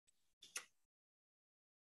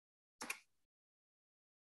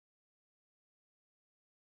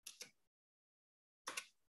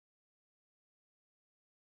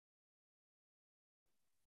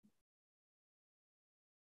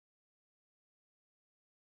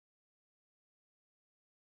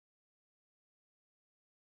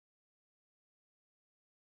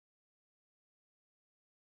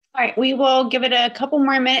All right, we will give it a couple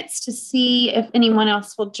more minutes to see if anyone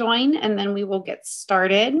else will join, and then we will get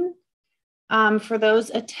started. For those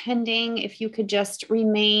attending, if you could just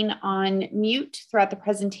remain on mute throughout the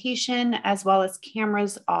presentation, as well as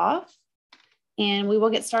cameras off, and we will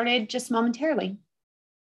get started just momentarily.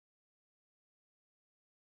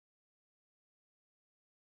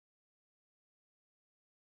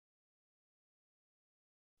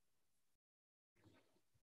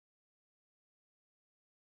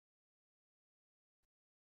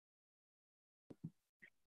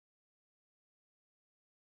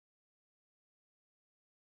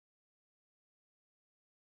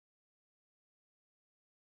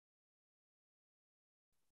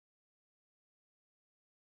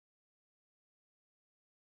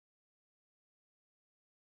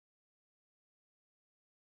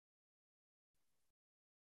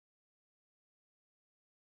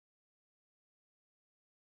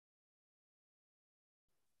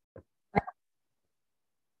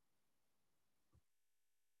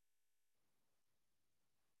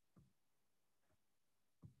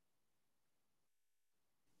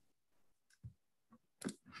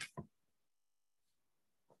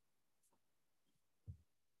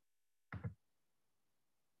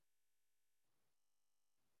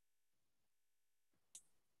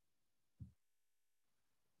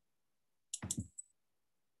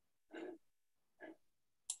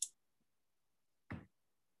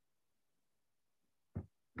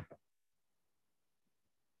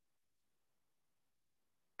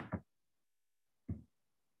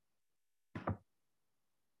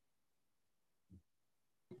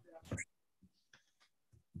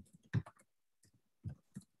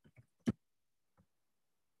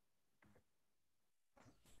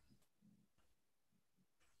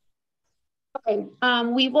 Okay,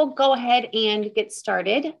 we will go ahead and get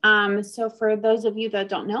started. So for those of you that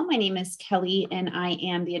don't know, my name is Kelly and I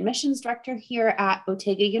am the admissions director here at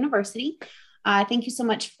Bottega University. Thank you so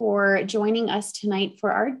much for joining us tonight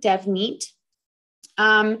for our Dev Meet.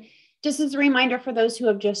 Just as a reminder for those who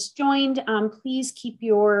have just joined, please keep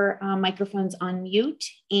your microphones on mute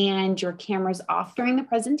and your cameras off during the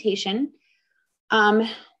presentation.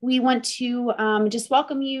 We want to just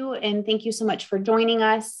welcome you and thank you so much for joining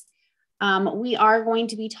us. We are going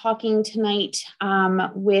to be talking tonight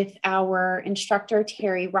with our instructor,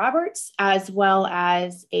 Terry Roberts, as well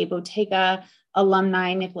as a Bottega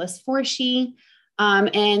alumni, Nicholas Forshee.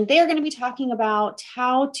 And they're going to be talking about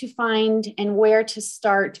how to find and where to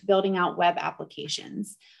start building out web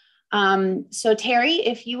applications. So Terry,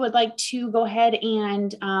 if you would like to go ahead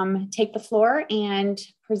and take the floor and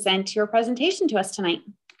present your presentation to us tonight.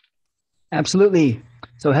 Absolutely.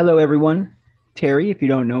 So hello, everyone. Terry, if you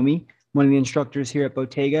don't know me, one of the instructors here at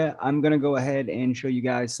Bottega. I'm going to go ahead and show you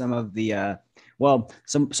guys some of the,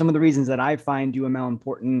 some of the reasons that I find UML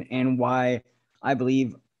important and why I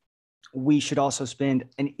believe we should also spend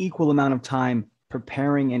an equal amount of time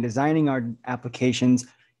preparing and designing our applications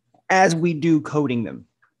as we do coding them.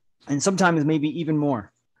 And sometimes maybe even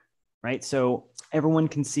more, right? So everyone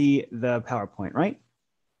can see the PowerPoint, right?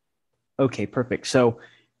 Okay, perfect. So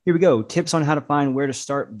here we go. Tips on how to find where to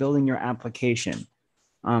start building your application.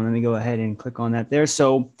 Let me go ahead and click on that there.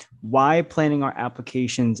 So why planning our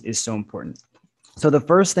applications is so important. So the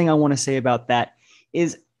first thing I want to say about that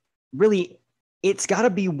is really, it's got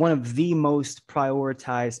to be one of the most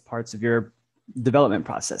prioritized parts of your development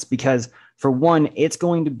process, because for one, it's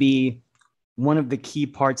going to be one of the key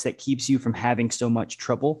parts that keeps you from having so much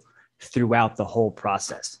trouble throughout the whole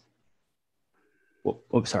process.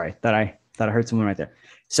 Oops, sorry, thought I heard someone right there.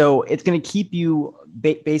 So it's going to keep you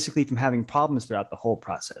basically from having problems throughout the whole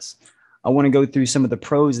process. I want to go through some of the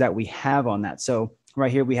pros that we have on that. So right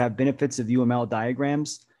here, we have benefits of UML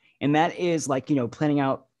diagrams. And that is like, planning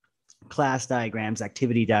out class diagrams,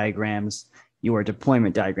 activity diagrams, your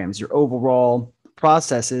deployment diagrams, your overall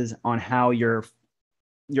processes on how your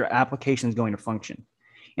application is going to function.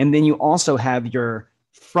 And then you also have your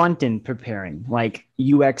front end preparing, like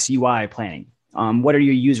UX, UI planning. What are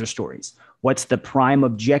your user stories? What's the prime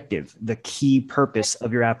objective, the key purpose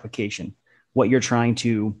of your application? What you're trying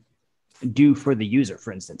to do for the user,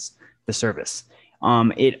 for instance, the service.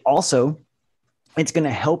 It's going to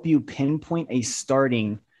help you pinpoint a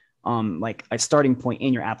starting point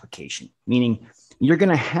in your application, meaning you're going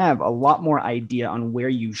to have a lot more idea on where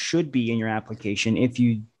you should be in your application if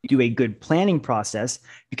you do a good planning process,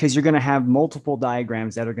 because you're going to have multiple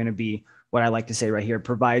diagrams that are going to be, what I like to say right here,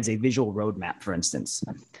 provides a visual roadmap, for instance.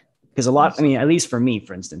 Because at least for me,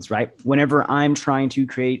 for instance, right? Whenever I'm trying to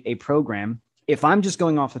create a program, if I'm just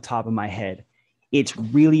going off the top of my head, it's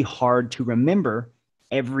really hard to remember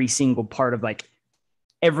every single part of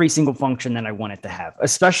every single function that I want it to have,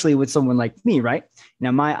 especially with someone like me, right?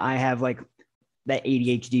 Now, I have like that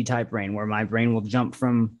ADHD type brain where my brain will jump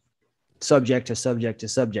from subject to subject to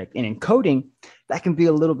subject. And in coding, that can be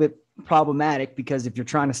a little bit problematic because if you're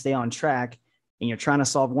trying to stay on track and you're trying to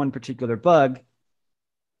solve one particular bug,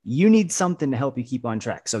 you need something to help you keep on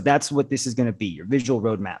track. So that's what this is going to be, your visual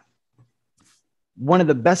roadmap. One of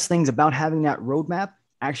the best things about having that roadmap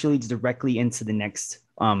actually leads directly into the next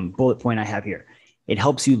bullet point I have here. It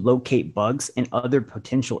helps you locate bugs and other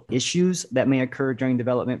potential issues that may occur during the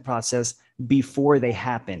development process before they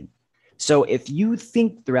happen. So if you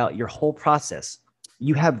think throughout your whole process,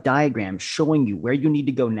 you have diagrams showing you where you need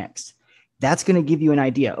to go next. That's going to give you an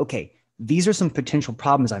idea. Okay, these are some potential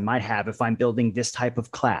problems I might have if I'm building this type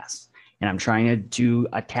of class and I'm trying to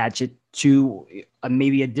attach it to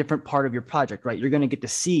maybe a different part of your project, right? You're going to get to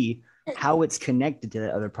see how it's connected to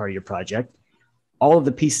the other part of your project, all of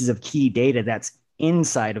the pieces of key data that's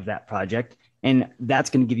inside of that project. And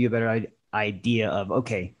that's going to give you a better idea of,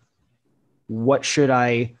 okay, what should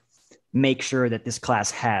I make sure that this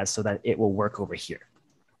class has so that it will work over here?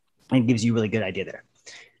 And it gives you a really good idea there.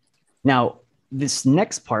 Now, this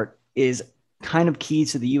next part is kind of key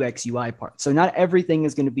to the UX UI part. So not everything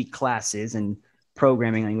is going to be classes and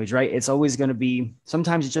programming language, right? It's always going to be,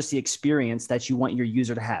 sometimes it's just the experience that you want your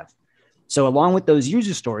user to have. So along with those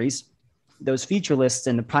user stories, those feature lists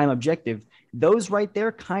and the prime objective, those right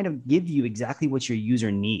there kind of give you exactly what your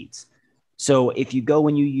user needs. So if you go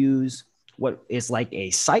and you use what is like a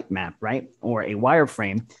sitemap, right? Or a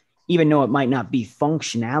wireframe, even though it might not be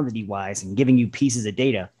functionality wise and giving you pieces of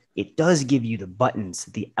data, it does give you the buttons,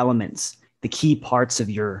 the elements, the key parts of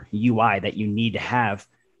your UI that you need to have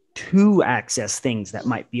to access things that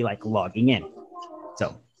might be like logging in.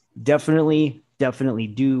 So definitely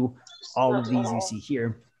do all of these you see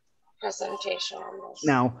here. Presentation.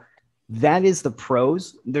 Now, that is the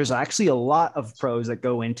pros. There's actually a lot of pros that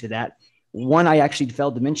go into that. One I actually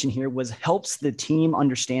failed to mention here was helps the team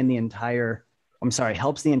understand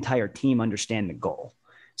helps the entire team understand the goal.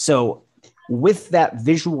 So with that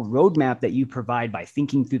visual roadmap that you provide by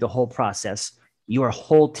thinking through the whole process, your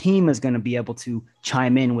whole team is going to be able to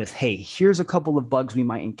chime in with, hey, here's a couple of bugs we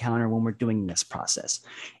might encounter when we're doing this process.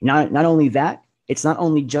 Not only that, it's not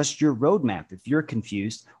only just your roadmap. If you're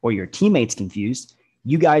confused or your teammates confused,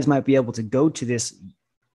 you guys might be able to go to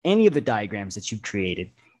any of the diagrams that you've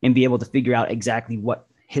created and be able to figure out exactly what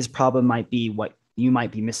his problem might be, what you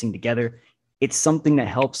might be missing together. It's something that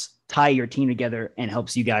helps tie your team together and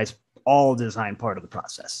helps you guys all design part of the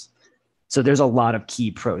process. So there's a lot of key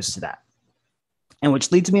pros to that. And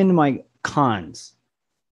which leads me into my cons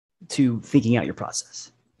to thinking out your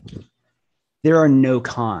process. There are no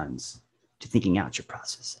cons to thinking out your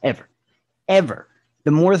process, ever.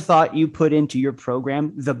 The more thought you put into your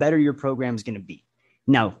program, the better your program is going to be.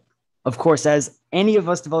 Now, of course, as any of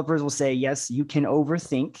us developers will say, yes, you can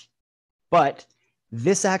overthink, but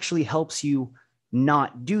this actually helps you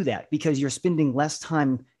not do that because you're spending less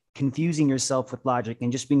time confusing yourself with logic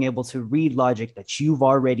and just being able to read logic that you've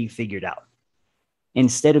already figured out.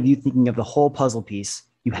 Instead of you thinking of the whole puzzle piece,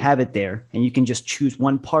 you have it there and you can just choose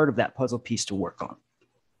one part of that puzzle piece to work on.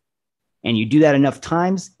 And you do that enough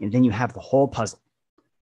times and then you have the whole puzzle.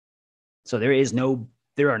 So there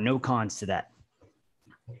are no cons to that.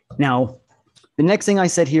 Now, the next thing I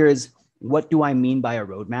said here is, what do I mean by a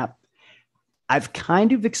roadmap? I've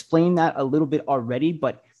kind of explained that a little bit already,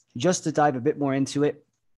 but just to dive a bit more into it,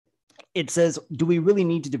 it says, do we really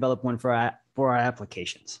need to develop one for our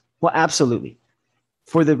applications? Well, absolutely.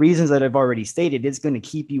 For the reasons that I've already stated, it's going to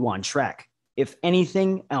keep you on track. If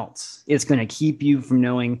anything else, it's going to keep you from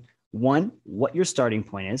knowing, one, what your starting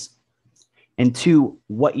point is, and two,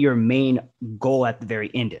 what your main goal at the very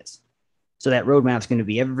end is. So that roadmap is going to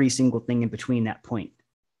be every single thing in between that point.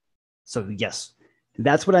 So yes,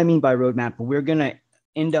 that's what I mean by roadmap. But we're going to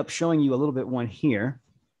end up showing you a little bit one here.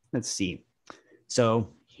 Let's see. So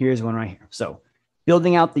here's one right here. So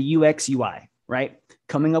building out the UX UI, right?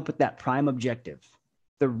 Coming up with that prime objective.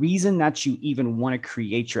 The reason that you even want to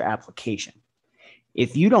create your application.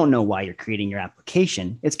 If you don't know why you're creating your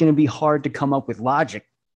application, it's going to be hard to come up with logic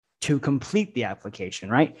to complete the application,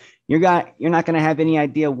 right? You're not going to have any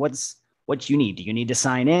idea what you need. Do you need to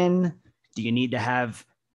sign in? Do you need to have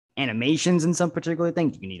animations in some particular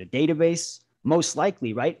thing? Do you need a database? Most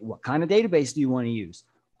likely, right? What kind of database do you want to use?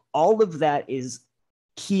 All of that is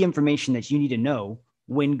key information that you need to know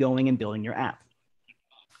when going and building your app.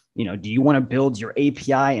 Do you want to build your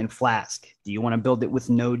API in Flask? Do you want to build it with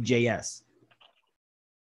Node.js?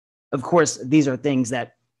 Of course, these are things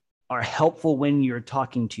that are helpful when you're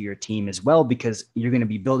talking to your team as well, because you're going to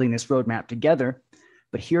be building this roadmap together.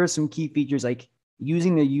 But here are some key features like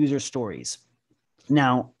using the user stories.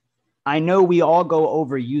 Now, I know we all go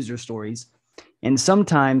over user stories, and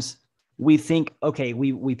sometimes we think, okay,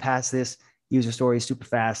 we pass this user story super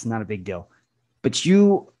fast, not a big deal. But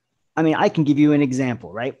I can give you an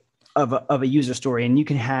example, right, of a user story, and you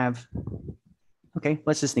can have, okay,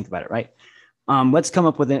 let's just think about it, right? Let's come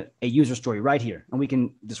up with a user story right here, and we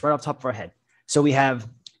can just right off the top of our head. So we have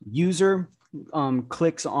user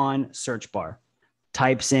clicks on search bar,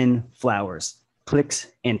 types in flowers, clicks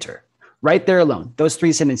enter. Right there alone, those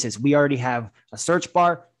 3 sentences, we already have a search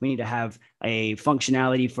bar. We need to have a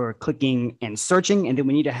functionality for clicking and searching, and then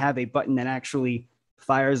we need to have a button that actually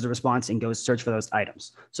fires the response and goes search for those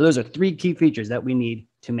items. So those are 3 key features that we need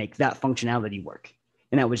to make that functionality work.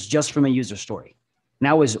 And that was just from a user story. And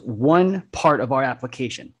that was one part of our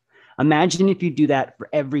application. Imagine if you do that for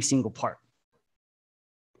every single part.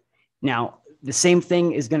 Now, the same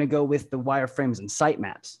thing is going to go with the wireframes and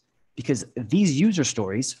sitemaps, because these user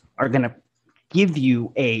stories are going to give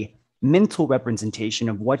you a mental representation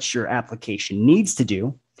of what your application needs to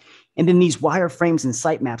do. And then these wireframes and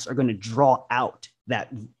sitemaps are going to draw out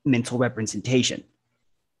that mental representation.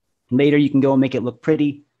 Later, you can go and make it look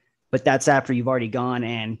pretty, but that's after you've already gone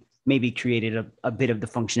and maybe created a bit of the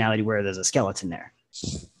functionality where there's a skeleton there.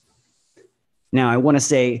 Now, I want to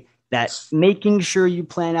say that making sure you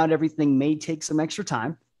plan out everything may take some extra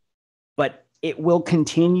time, but it will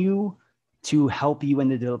continue to help you in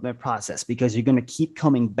the development process because you're going to keep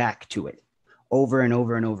coming back to it over and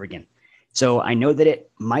over and over again. So I know that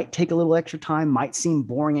it might take a little extra time, might seem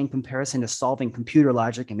boring in comparison to solving computer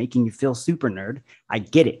logic and making you feel super nerd. I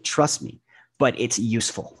get it, trust me, but it's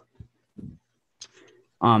useful.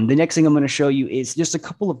 The next thing I'm going to show you is just a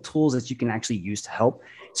couple of tools that you can actually use to help.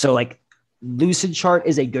 So like Lucidchart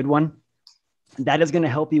is a good one. That is going to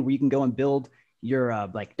help you where you can go and build your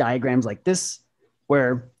like diagrams like this,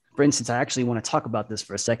 where, for instance, I actually want to talk about this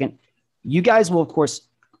for a second. You guys will, of course,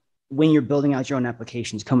 when you're building out your own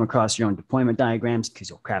applications, come across your own deployment diagrams because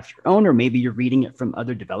you'll craft your own, or maybe you're reading it from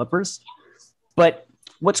other developers. But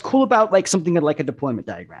what's cool about like something like a deployment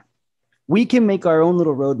diagram, we can make our own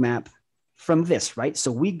little roadmap from this, right?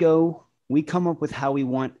 So we come up with how we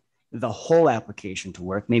want the whole application to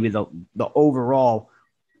work, maybe the overall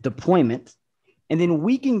deployment. And then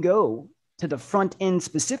we can go to the front end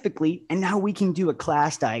specifically, and now we can do a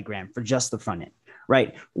class diagram for just the front end,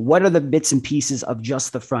 right? What are the bits and pieces of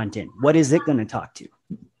just the front end? What is it going to talk to?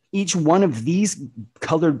 Each one of these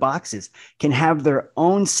colored boxes can have their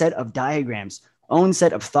own set of diagrams, own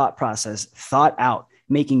set of thought process, thought out,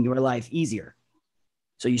 making your life easier.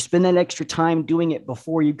 So you spend that extra time doing it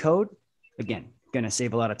before you code, again, going to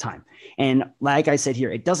save a lot of time. And like I said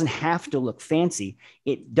here, it doesn't have to look fancy.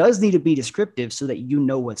 It does need to be descriptive so that you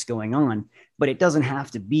know what's going on, but it doesn't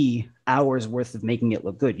have to be hours worth of making it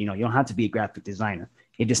look good. You know, you don't have to be a graphic designer.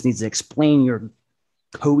 It just needs to explain your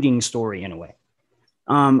coding story in a way.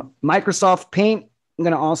 Microsoft Paint, I'm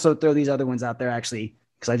going to also throw these other ones out there actually,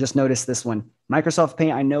 because I just noticed this one. Microsoft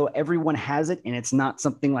Paint, I know everyone has it, and it's not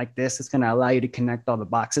something like this. It's going to allow you to connect all the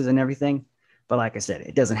boxes and everything. But like I said,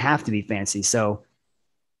 it doesn't have to be fancy. So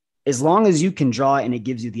as long as you can draw it and it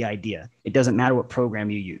gives you the idea, it doesn't matter what program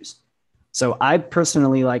you use. So I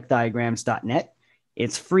personally like diagrams.net.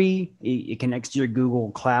 It's free. It connects to your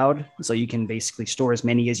Google Cloud. So you can basically store as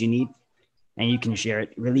many as you need, and you can share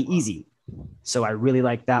it really easy. So I really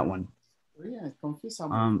like that one.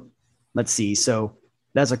 Let's see. So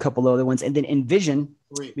that's a couple other ones. And then Envision,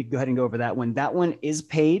 we can go ahead and go over that one. That one is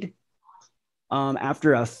paid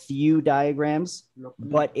after a few diagrams,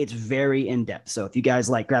 but it's very in-depth. So if you guys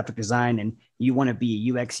like graphic design and you want to be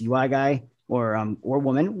a UX UI guy or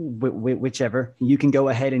woman, whichever, you can go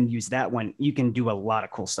ahead and use that one. You can do a lot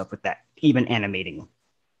of cool stuff with that, even animating.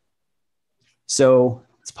 So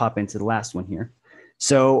let's pop into the last one here.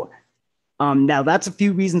 So now that's a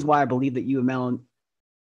few reasons why I believe that UML,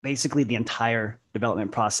 basically the entire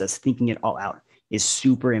development process, thinking it all out, is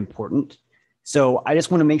super important. So I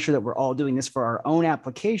just want to make sure that we're all doing this for our own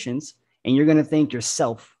applications, and you're going to thank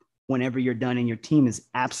yourself whenever you're done, and your team is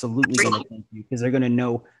absolutely going to thank you because they're going to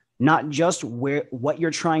know not just what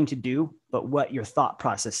you're trying to do, but what your thought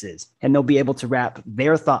process is, and they'll be able to wrap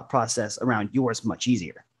their thought process around yours much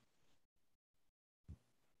easier.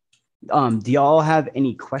 Do y'all have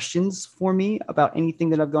any questions for me about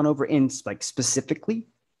anything that I've gone over in like specifically?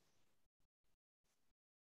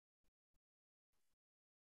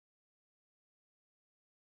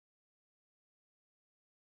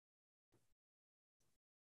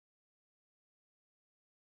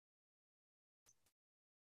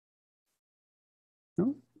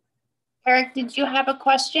 No? Eric, did you have a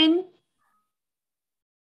question?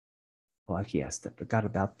 Oh, yes, I forgot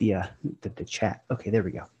about the chat. Okay, there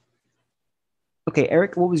we go. Okay,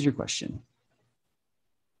 Eric, what was your question?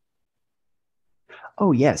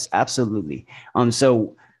 Oh, yes, absolutely.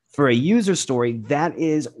 So for a user story, that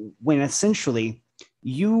is when essentially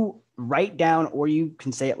you write down, or you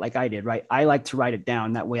can say it like I did, right? I like to write it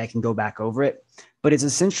down. That way I can go back over it. But it's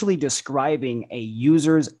essentially describing a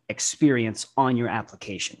user's experience on your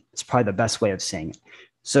application. It's probably the best way of saying it.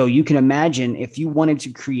 So you can imagine if you wanted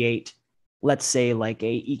to create, let's say, like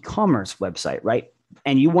a e-commerce website, right?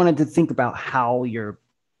 And you wanted to think about how your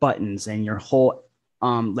buttons and your whole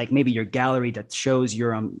like maybe your gallery that shows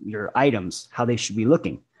your items, how they should be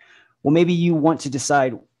looking. Well, maybe you want to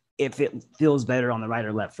decide if it feels better on the right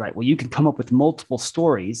or left, right? Well, you can come up with multiple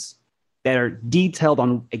stories that are detailed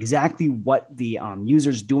on exactly what the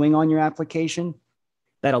user's doing on your application.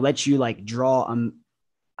 That'll let you like draw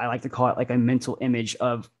I like to call it like a mental image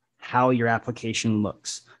of how your application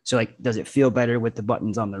looks. So like, does it feel better with the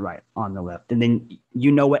buttons on the right, on the left? And then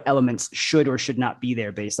you know what elements should or should not be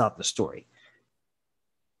there based off the story.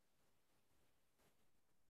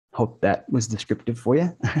 Hope that was descriptive for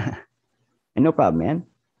you. And no problem, man.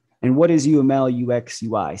 And what is UML, UX,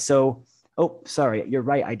 UI? So, oh, sorry, you're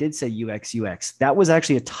right. I did say UX, UX. That was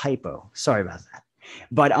actually a typo. Sorry about that.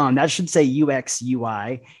 But that should say UX,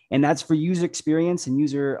 UI, and that's for user experience and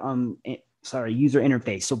user user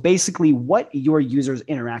interface. So basically, what your users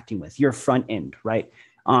interacting with, your front end, right?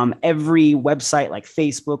 Every website like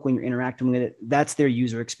Facebook, when you're interacting with it, that's their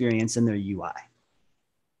user experience and their UI.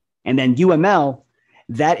 And then UML,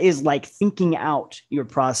 that is like thinking out your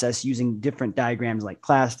process using different diagrams like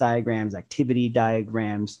class diagrams, activity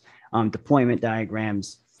diagrams, deployment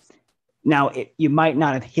diagrams. Now, you might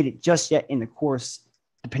not have hit it just yet in the course,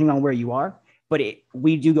 depending on where you are, but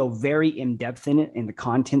we do go very in depth in it in the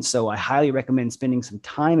content. So I highly recommend spending some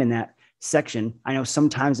time in that section. I know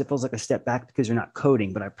sometimes it feels like a step back because you're not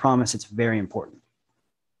coding, but I promise it's very important.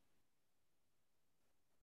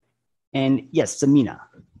 And yes, Samina.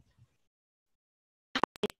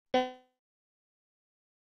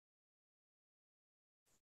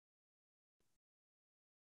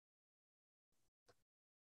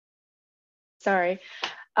 Sorry.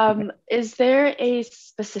 Is there a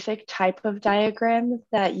specific type of diagram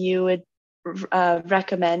that you would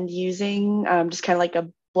recommend using? Just kind of like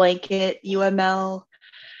a blanket UML?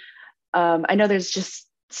 I know there's just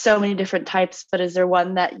so many different types, but is there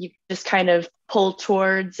one that you just kind of pull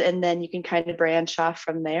towards and then you can kind of branch off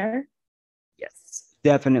from there? Yes,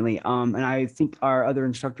 definitely. And I think our other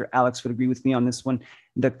instructor, Alex, would agree with me on this one.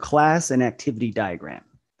 The class and activity diagram.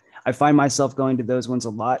 I find myself going to those ones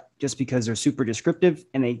a lot just because they're super descriptive,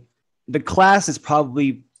 and the class is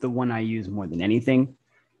probably the one I use more than anything,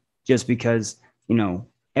 just because,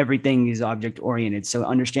 everything is object oriented. So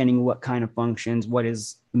understanding what kind of functions, what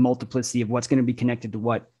is the multiplicity of what's going to be connected to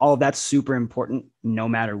what, all of that's super important no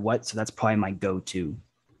matter what. So that's probably my go-to.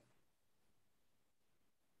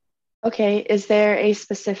 Okay. Is there a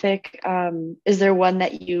specific, is there one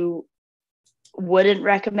that you wouldn't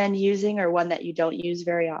recommend using or one that you don't use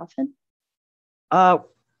very often?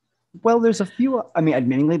 Well, there's a few. I mean,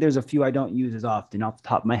 admittingly, there's a few I don't use as often. Off the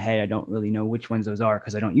top of my head, I don't really know which ones those are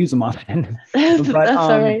because I don't use them often. but That's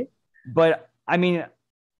all right. But I mean,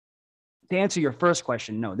 to answer your first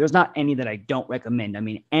question, no, there's not any that I don't recommend. I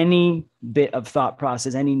mean, any bit of thought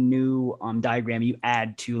process, any new diagram you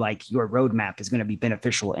add to like your roadmap is going to be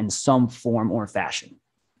beneficial in some form or fashion.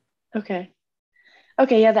 Okay.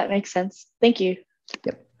 Okay. Yeah, that makes sense. Thank you.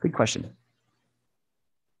 Yep. Good question.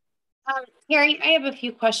 Carrie, I have a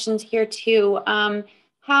few questions here too.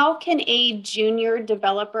 How can a junior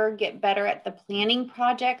developer get better at the planning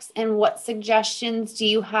projects, and what suggestions do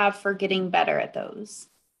you have for getting better at those?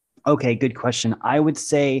 Okay, good question. I would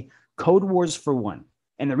say Code Wars for one.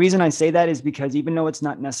 And the reason I say that is because even though it's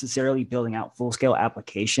not necessarily building out full scale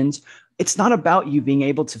applications, it's not about you being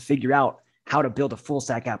able to figure out how to build a full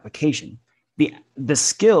stack application. The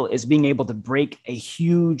skill is being able to break a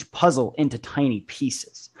huge puzzle into tiny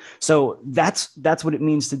pieces. So that's what it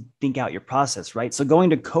means to think out your process, right? So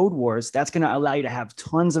going to Code Wars, that's going to allow you to have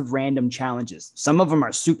tons of random challenges. Some of them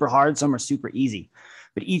are super hard, some are super easy,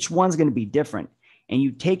 but each one's going to be different. And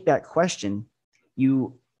you take that question,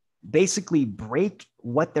 you basically break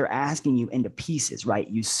what they're asking you into pieces, right?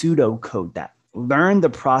 You pseudo code that. Learn the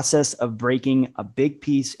process of breaking a big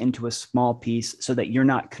piece into a small piece so that you're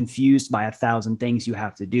not confused by 1,000 things you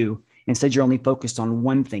have to do. Instead, you're only focused on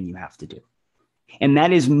one thing you have to do. And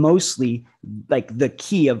that is mostly like the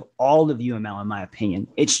key of all of UML, in my opinion.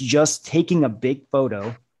 It's just taking a big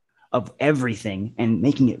photo of everything and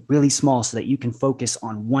making it really small so that you can focus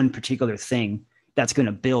on one particular thing that's going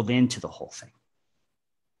to build into the whole thing.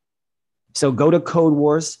 So go to Code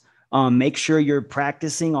Wars. Make sure you're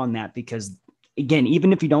practicing on that because, again,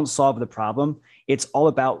 even if you don't solve the problem, it's all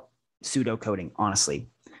about pseudocoding, honestly,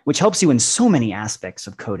 which helps you in so many aspects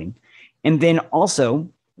of coding. And then also,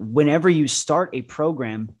 whenever you start a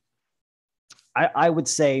program, I would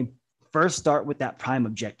say first start with that prime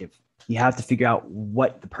objective. You have to figure out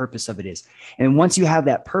what the purpose of it is. And once you have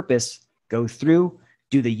that purpose, go through,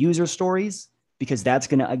 do the user stories, because that's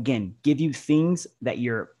going to, again, give you things that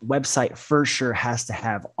your website for sure has to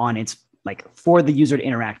have on its, like, for the user to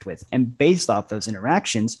interact with. And based off those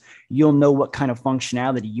interactions, you'll know what kind of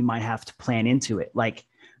functionality you might have to plan into it. Like,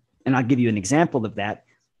 and I'll give you an example of that.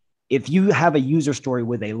 If you have a user story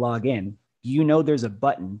where they log in, you know there's a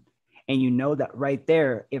button, and you know that right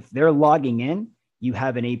there, if they're logging in, you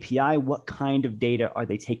have an API. What kind of data are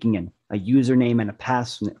they taking in? A username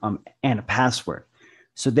and a password.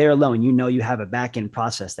 So there alone, you know you have a backend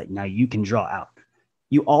process that now you can draw out.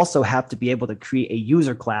 You also have to be able to create a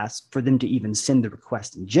user class for them to even send the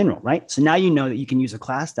request in general, right? So now you know that you can use a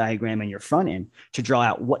class diagram in your front end to draw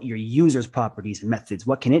out what your user's properties and methods,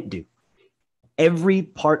 what can it do? Every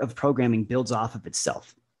part of programming builds off of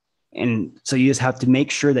itself. And so you just have to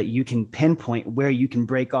make sure that you can pinpoint where you can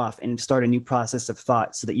break off and start a new process of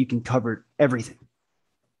thought so that you can cover everything.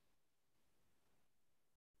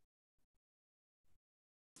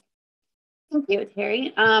 Thank you,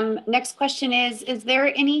 Terry. Next question is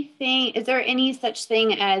there any such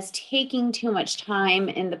thing as taking too much time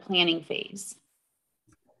in the planning phase?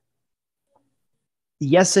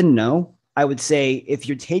 Yes and no. I would say if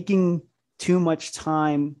you're taking too much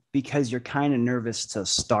time because you're kind of nervous to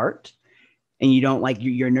start and you don't like,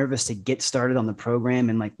 you're nervous to get started on the program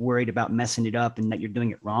and like worried about messing it up and that you're doing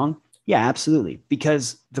it wrong. Yeah, absolutely.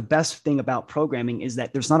 Because the best thing about programming is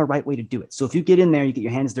that there's not a right way to do it. So if you get in there, you get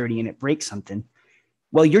your hands dirty and it breaks something,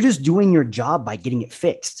 well, you're just doing your job by getting it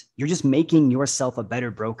fixed. You're just making yourself a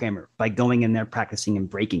better programmer by going in there, practicing and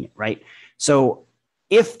breaking it, right? So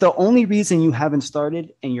if the only reason you haven't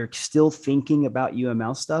started and you're still thinking about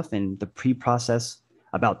UML stuff and the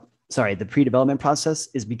the pre-development process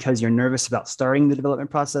is because you're nervous about starting the development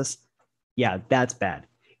process, yeah, that's bad.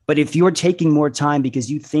 But if you're taking more time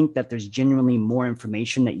because you think that there's genuinely more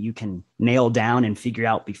information that you can nail down and figure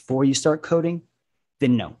out before you start coding,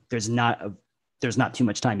 then no, there's not too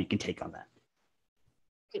much time you can take on that.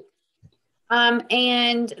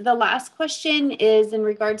 And the last question is in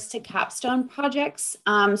regards to capstone projects.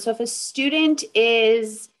 So if a student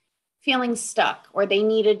is feeling stuck or they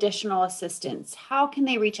need additional assistance, how can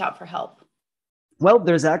they reach out for help? Well,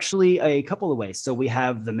 there's actually a couple of ways. So we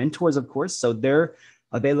have the mentors, of course. So they're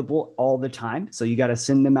available all the time. So you got to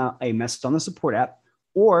send them out a message on the support app.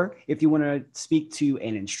 Or if you want to speak to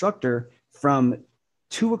an instructor from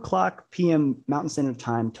 2:00 p.m. Mountain Standard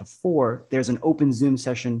Time to 4, there's an open Zoom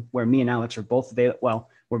session where me and Alex are both available. Well,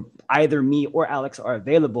 where either me or Alex are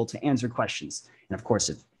available to answer questions. And of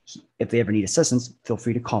course, if they ever need assistance, feel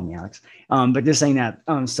free to call me, Alex. But just saying that.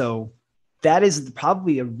 So that is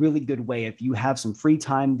probably a really good way if you have some free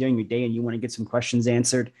time during your day and you want to get some questions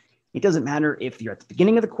answered. It doesn't matter if you're at the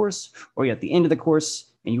beginning of the course or you're at the end of the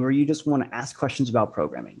course and you just want to ask questions about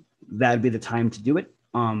programming. That'd be the time to do it.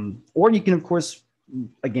 Or you can, of course,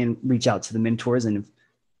 again, reach out to the mentors, and if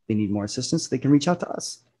they need more assistance, they can reach out to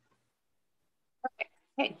us.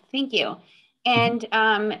 Okay, thank you. And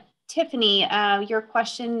Tiffany, your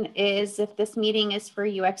question is if this meeting is for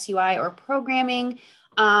UX, UI, or programming.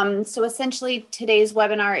 So essentially, today's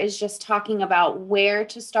webinar is just talking about where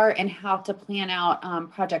to start and how to plan out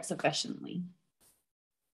projects efficiently.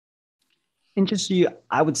 And just so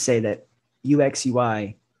I would say that UX,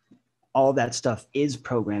 UI, all that stuff is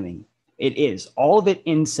programming. It is. All of it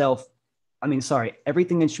in self.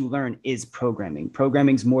 Everything that you learn is programming.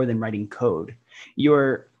 Programming's more than writing code.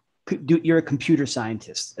 You're a computer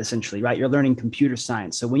scientist, essentially, right? You're learning computer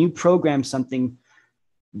science. So when you program something,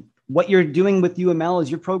 what you're doing with UML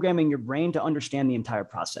is you're programming your brain to understand the entire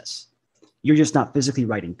process. You're just not physically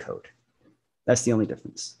writing code. That's the only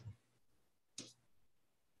difference.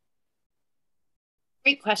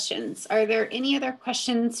 Great questions. Are there any other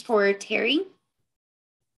questions for Terry?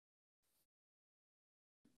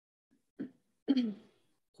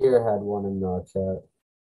 Kira had one in the chat.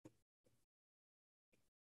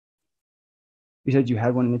 You said you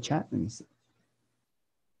had one in the chat? Let me see.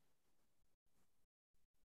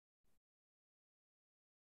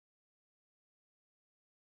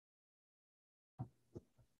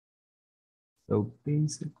 So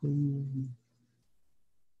basically,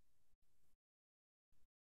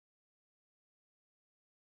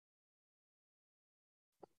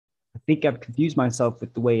 I think I've confused myself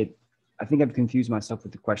with the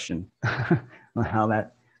question on how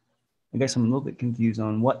that. I guess I'm a little bit confused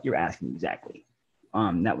on what you're asking exactly.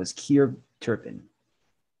 That was Kier Turpin.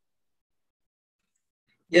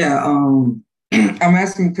 Yeah, I'm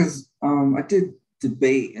asking because I did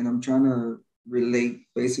debate and I'm trying to relate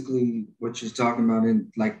basically what you're talking about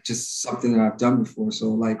in like just something that I've done before. So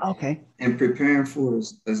like Okay. in preparing for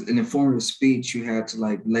as an informative speech, you had to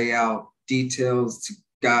like lay out details to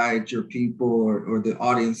guide your people or the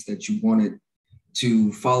audience that you wanted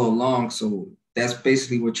to follow along. So that's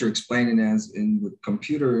basically what you're explaining as in with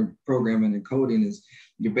computer programming and coding is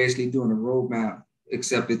you're basically doing a roadmap,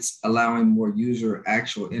 except it's allowing more user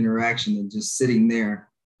actual interaction than just sitting there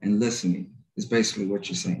and listening is basically what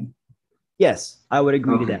you're saying. Yes, I would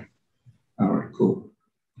agree to Okay. that. All right, cool.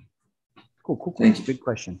 Cool. Thank you. Good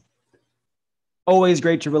question. Always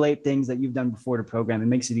great to relate things that you've done before to program. It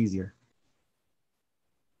makes it easier.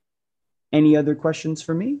 Any other questions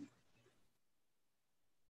for me?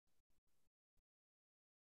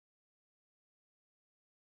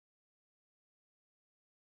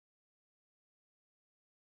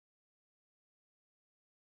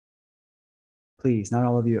 Please, not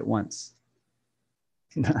all of you at once.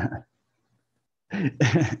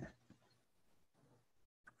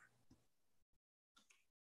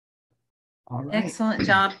 All right. Excellent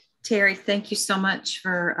job, Terry. Thank you so much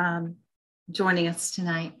for joining us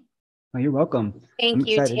tonight. Oh, you're welcome. Thank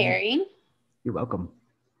you, Terry. You're welcome.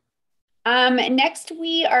 Next,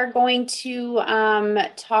 we are going to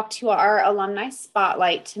talk to our alumni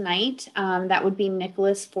spotlight tonight. That would be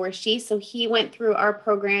Nicholas Forshee. So he went through our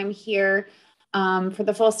program here for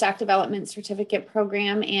the Full Stack Development Certificate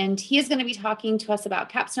Program, and he is going to be talking to us about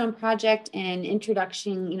Capstone Project and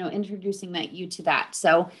introducing you to that.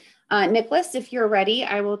 So, Nicholas, if you're ready,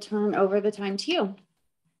 I will turn over the time to you.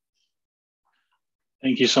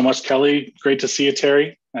 Thank you so much, Kelly. Great to see you,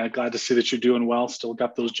 Terry. Glad to see that you're doing well. Still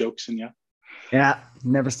got those jokes in you. Yeah,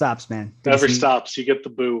 never stops, man. Never stops. You get the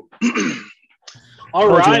boo. All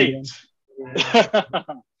right.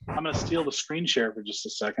 I'm going to steal the screen share for just a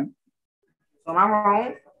second. So am I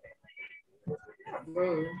wrong?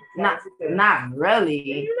 Not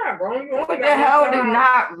really. What the hell does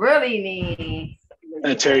not really mean?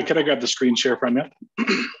 Terry, can I grab the screen share from you?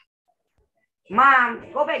 Mom,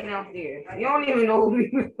 go back downstairs. You don't even know who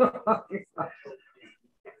we are.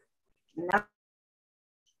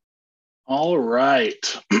 All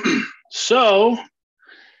right. So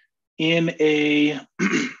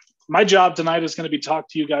my job tonight is going to be talk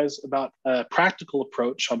to you guys about a practical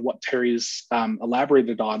approach on what Terry's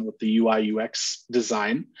elaborated on with the UI UX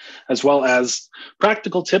design, as well as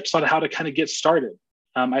practical tips on how to kind of get started.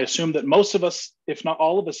 I assume that most of us, if not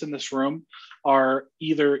all of us in this room, are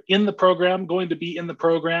either in the program, going to be in the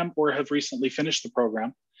program, or have recently finished the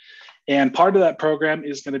program. And part of that program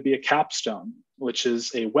is going to be a capstone, which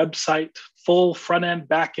is a website, full front end,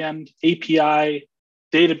 back end, API,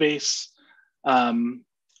 database,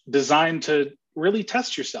 designed to really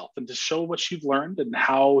test yourself and to show what you've learned and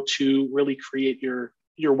how to really create your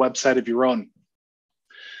website of your own.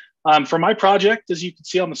 For my project, as you can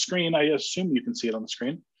see on the screen, I assume you can see it on the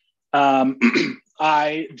screen,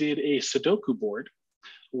 I did a Sudoku board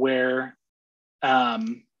where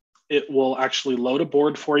it will actually load a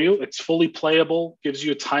board for you. It's fully playable, gives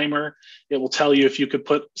you a timer. It will tell you if you could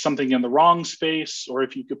put something in the wrong space or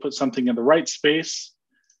if you could put something in the right space.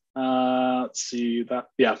 Let's see that.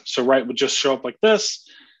 Yeah, so right would just show up like this.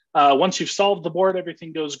 Once you've solved the board,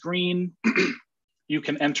 everything goes green. You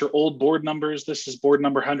can enter old board numbers. This is board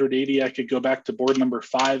number 180. I could go back to board number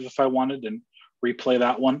 5 if I wanted and replay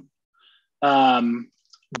that one.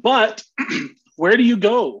 But where do you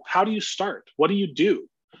go? How do you start? What do you do?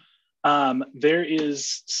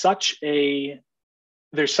 There's such a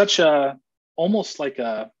almost like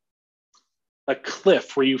a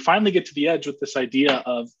cliff where you finally get to the edge with this idea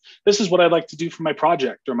of this is what I'd like to do for my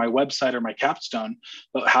project or my website or my capstone,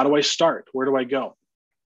 but how do I start? Where do I go?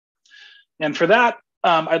 And for that,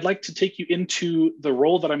 I'd like to take you into the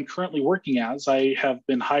role that I'm currently working as. I have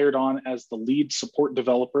been hired on as the lead support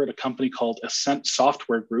developer at a company called Ascent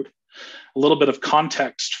Software Group. A little bit of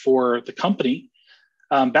context for the company.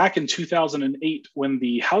 Back in 2008, when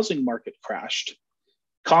the housing market crashed,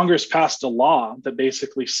 Congress passed a law that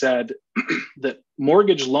basically said that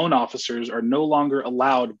mortgage loan officers are no longer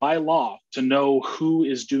allowed by law to know who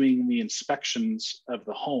is doing the inspections of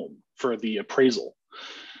the home for the appraisal.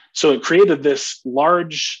 So it created this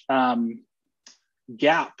large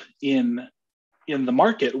gap in the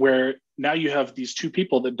market where now you have these two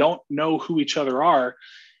people that don't know who each other are.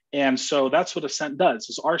 And so that's what Ascent does,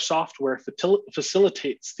 is our software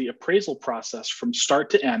facilitates the appraisal process from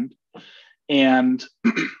start to end. And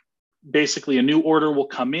basically a new order will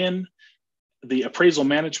come in. the appraisal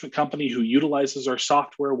management company who utilizes our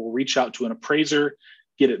software will reach out to an appraiser,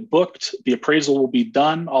 get it booked. The appraisal will be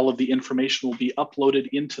done. All of the information will be uploaded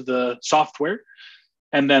into the software.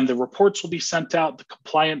 And then the reports will be sent out. The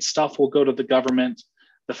compliance stuff will go to the government.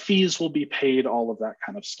 The fees will be paid, all of that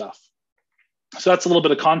kind of stuff. So that's a little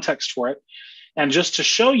bit of context for it. And just to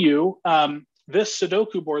show you, this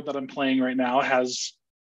Sudoku board that I'm playing right now has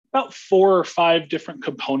about 4 or 5 different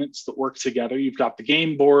components that work together. You've got the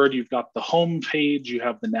game board, you've got the home page, you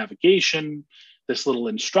have the navigation, this little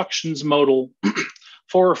instructions modal,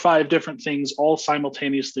 4 or 5 different things all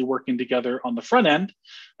simultaneously working together on the front end,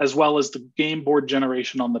 as well as the game board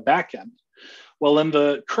generation on the back end. Well, in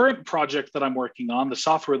the current project that I'm working on, the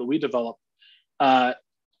software that we develop,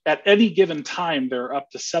 at any given time, there are up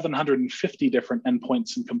to 750 different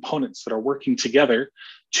endpoints and components that are working together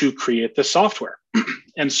to create this software.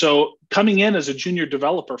 And so coming in as a junior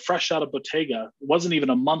developer, fresh out of Bottega, wasn't even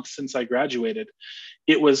a month since I graduated,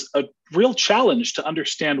 it was a real challenge to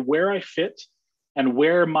understand where I fit and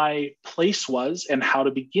where my place was and how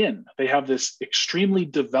to begin. They have this extremely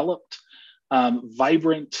developed,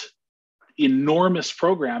 vibrant, enormous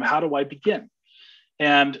program. How do I begin?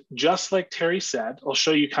 And just like Terry said, I'll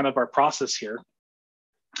show you kind of our process here.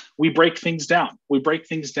 We break things down. We break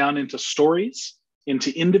things down into stories,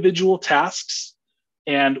 into individual tasks,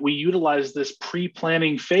 and we utilize this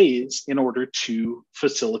pre-planning phase in order to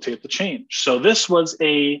facilitate the change. So this was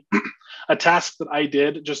a task that I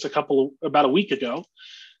did just about a week ago.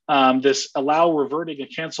 This allow reverting a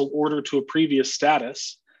canceled order to a previous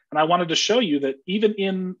status. And I wanted to show you that even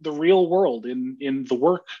in the real world, in the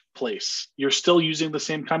workplace, you're still using the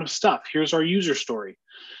same kind of stuff. Here's our user story.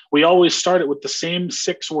 We always start it with the same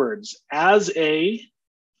 6 words. As a,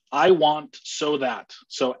 I want, so that.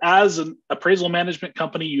 So as an appraisal management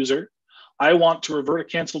company user, I want to revert a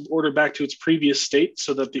canceled order back to its previous state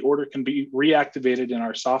so that the order can be reactivated in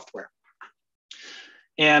our software.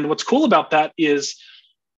 And what's cool about that is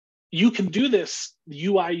you can do this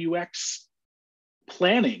UI UX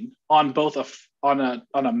planning on both on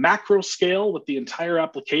a macro scale with the entire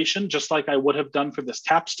application, just like I would have done for this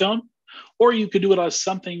capstone, or you could do it as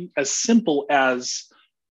something as simple as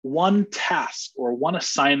one task or one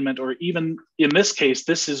assignment, or even in this case,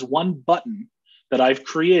 this is one button that I've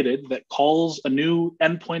created that calls a new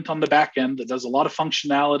endpoint on the back end that does a lot of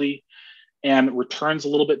functionality and returns a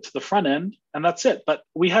little bit to the front end, and that's it. But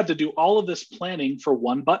we had to do all of this planning for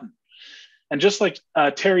one button. And just like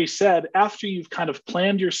Terry said, after you've kind of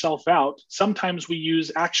planned yourself out, sometimes we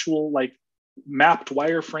use actual like mapped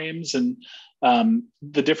wireframes and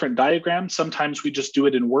the different diagrams. Sometimes we just do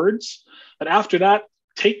it in words. But after that,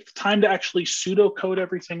 take the time to actually pseudocode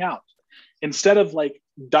everything out. Instead of like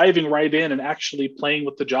diving right in and actually playing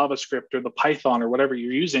with the JavaScript or the Python or whatever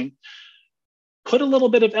you're using, put a little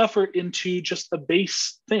bit of effort into just a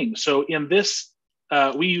base thing. So in this,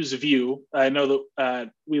 we use Vue. I know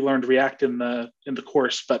that we learned React in the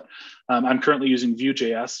course, but I'm currently using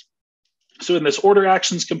Vue.js. So in this order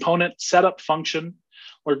actions component setup function,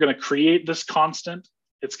 we're going to create this constant.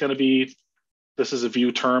 It's going to be, this is a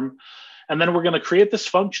Vue term. And then we're going to create this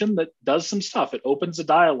function that does some stuff. It opens a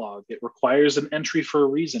dialog. It requires an entry for a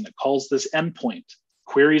reason. It calls this endpoint,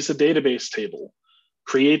 queries a database table,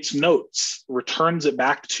 creates notes, returns it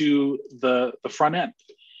back to the front end.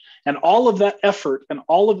 And all of that effort and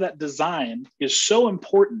all of that design is so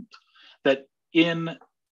important that in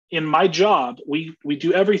my job, we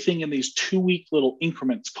do everything in these 2-week little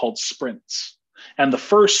increments called sprints. And the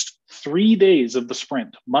first 3 days of the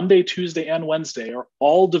sprint, Monday, Tuesday, and Wednesday, are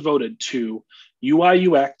all devoted to UI,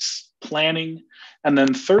 UX, planning. And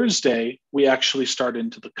then Thursday, we actually start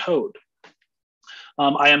into the code.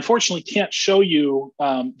 I unfortunately can't show you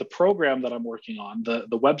the program that I'm working on, the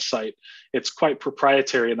website. It's quite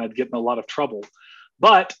proprietary and I'd get in a lot of trouble.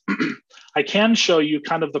 But I can show you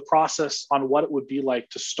kind of the process on what it would be like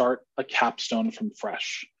to start a capstone from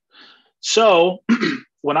fresh. So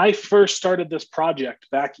when I first started this project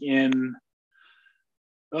back in,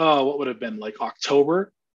 what would have been like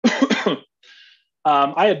October,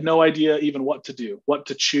 I had no idea even what to do, what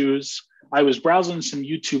to choose. I was browsing some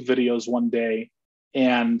YouTube videos one day,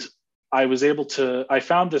 and I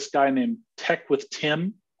found this guy named Tech with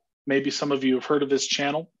Tim. Maybe some of you have heard of his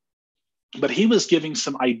channel, but he was giving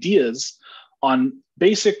some ideas on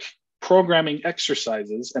basic programming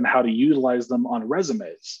exercises and how to utilize them on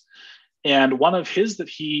resumes. And one of his that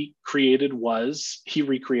he created was he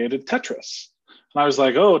recreated Tetris. And I was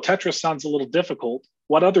like, oh, Tetris sounds a little difficult.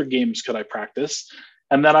 What other games could I practice?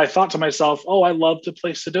 And then I thought to myself, oh, I love to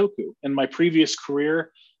play Sudoku. In my previous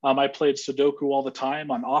career, I played Sudoku all the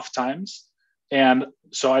time on off times. And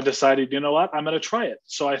so I decided, you know what, I'm going to try it.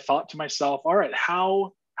 So I thought to myself, all right,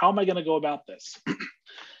 how am I going to go about this?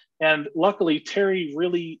 And luckily, Terry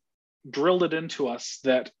really drilled it into us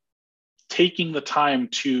that taking the time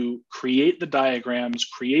to create the diagrams,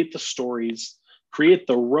 create the stories, create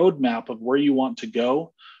the roadmap of where you want to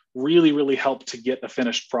go really, really helped to get a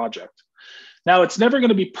finished project. Now, it's never going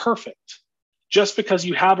to be perfect. Just because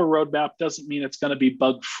you have a roadmap doesn't mean it's going to be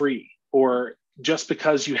bug-free, or just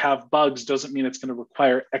because you have bugs doesn't mean it's going to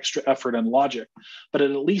require extra effort and logic, but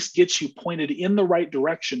it at least gets you pointed in the right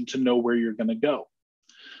direction to know where you're going to go.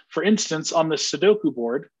 For instance, on this Sudoku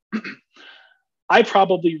board, I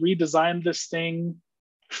probably redesigned this thing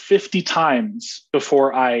 50 times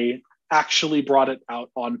before I actually brought it out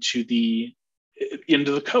into the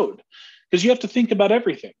code, because you have to think about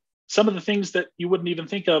everything. Some of the things that you wouldn't even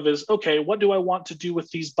think of is, okay, what do I want to do with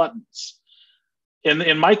these buttons?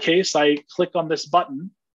 In my case, I click on this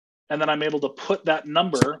button and then I'm able to put that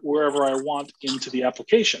number wherever I want into the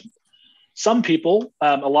application. Some people,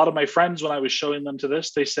 a lot of my friends, when I was showing them to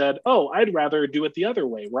this, they said, oh, I'd rather do it the other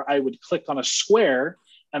way, where I would click on a square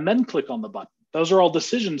and then click on the button. Those are all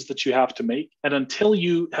decisions that you have to make. And until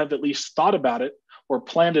you have at least thought about it or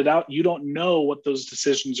planned it out, you don't know what those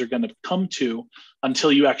decisions are going to come to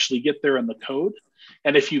until you actually get there in the code.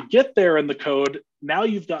 And if you get there in the code, now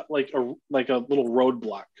you've got like a little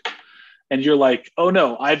roadblock. And you're like, oh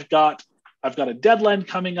no, I've got a deadline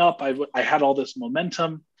coming up. I had all this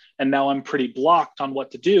momentum, and now I'm pretty blocked on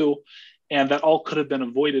what to do. And that all could have been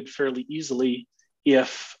avoided fairly easily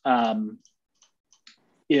if you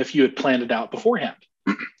had planned it out beforehand.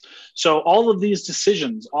 So all of these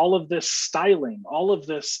decisions, all of this styling, all of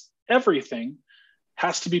this everything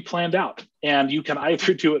has to be planned out. And you can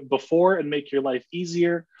either do it before and make your life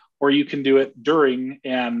easier, or you can do it during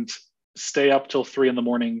and stay up till 3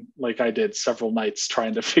 a.m, like I did several nights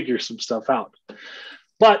trying to figure some stuff out.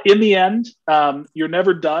 But in the end, you're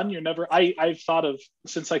never done. I've thought of,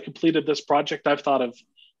 since I completed this project, I've thought of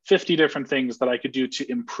 50 different things that I could do to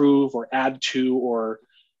improve or add to or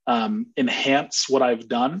enhance what I've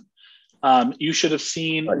done. You should have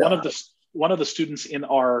seen one of the students in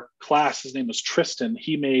our class, his name was Tristan.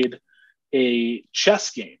 He made a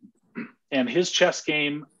chess game, and his chess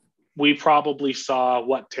game, we probably saw,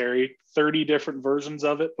 Terry, 30 different versions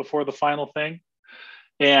of it before the final thing.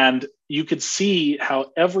 And you could see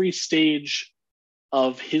how every stage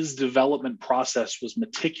of his development process was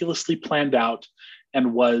meticulously planned out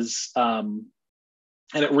and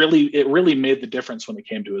and it really made the difference when it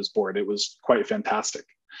came to his board. It was quite fantastic.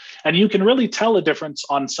 And you can really tell a difference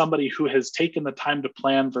on somebody who has taken the time to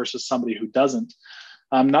plan versus somebody who doesn't.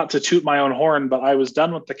 Not to toot my own horn, but I was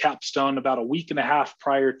done with the capstone about a week and a half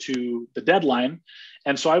prior to the deadline.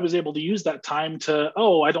 And so I was able to use that time to,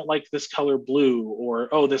 oh, I don't like this color blue, or,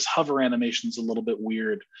 oh, this hover animation is a little bit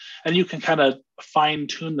weird. And you can kind of fine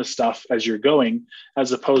tune the stuff as you're going,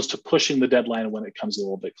 as opposed to pushing the deadline when it comes a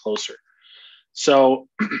little bit closer. So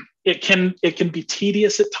it can be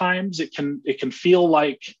tedious at times. It can feel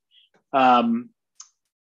like the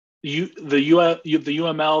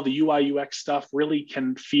UML, the UI UX stuff really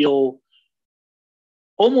can feel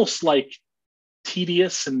almost like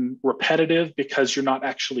tedious and repetitive, because you're not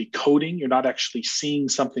actually coding, you're not actually seeing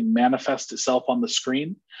something manifest itself on the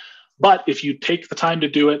screen. But if you take the time to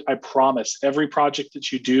do it, I promise every project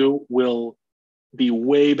that you do will be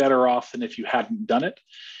way better off than if you hadn't done it.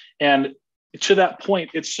 And to that point,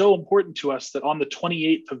 it's so important to us that on the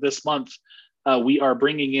 28th of this month, we are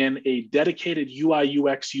bringing in a dedicated UI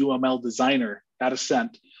UX UML designer at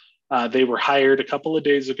Ascent. They were hired a couple of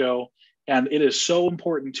days ago, and it is so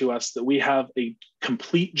important to us that we have a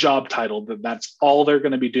complete job title, that's all they're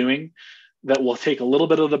going to be doing, that will take a little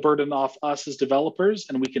bit of the burden off us as developers,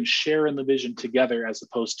 and we can share in the vision together as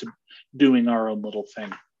opposed to doing our own little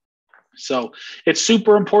thing. So it's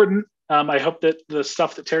super important. I hope that the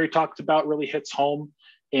stuff that Terry talked about really hits home.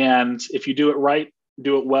 And if you do it right,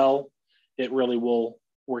 do it well, it really will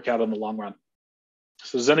work out in the long run.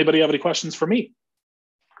 So does anybody have any questions for me?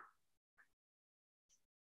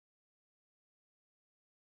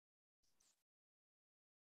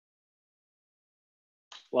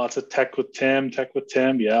 Lots of tech with Tim.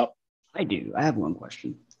 Yeah. I do. I have one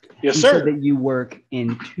question. Yes, you sir. said that you work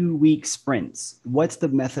in 2-week sprints. What's the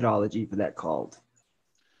methodology for that called?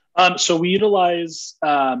 So we utilize,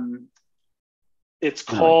 it's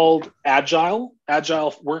called Agile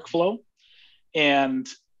workflow. And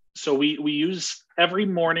so we use, every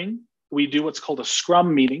morning, we do what's called a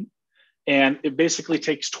Scrum meeting. And it basically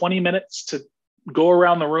takes 20 minutes to go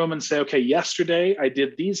around the room and say, okay, yesterday I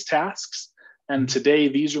did these tasks, and today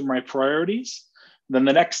these are my priorities. Then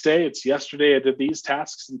the next day, it's yesterday I did these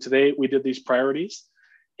tasks, and today we did these priorities.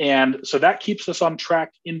 And so that keeps us on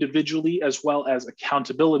track individually as well as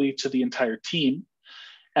accountability to the entire team.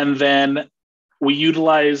 And then we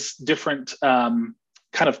utilize different kind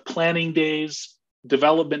of planning days,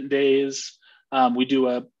 development days. We do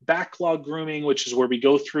a backlog grooming, which is where we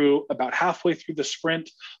go through about halfway through the sprint.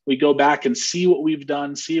 We go back and see what we've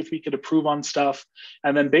done, see if we could improve on stuff.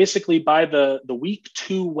 And then basically by the week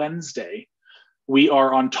 2 Wednesday, we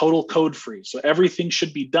are on total code free. So everything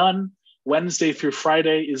should be done. Wednesday through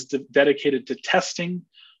Friday is dedicated to testing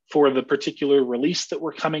for the particular release that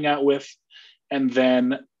we're coming out with. And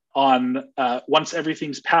then on once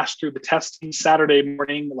everything's passed through the testing, Saturday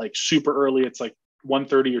morning, like super early, it's like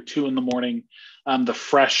 1:30 or 2 in the morning, the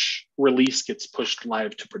fresh release gets pushed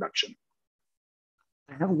live to production.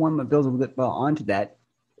 I have one that builds a little bit onto that.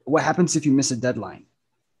 What happens if you miss a deadline?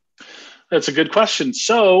 That's a good question.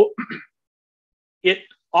 So it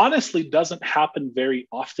honestly doesn't happen very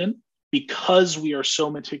often because we are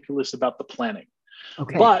so meticulous about the planning.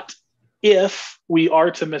 Okay. But if we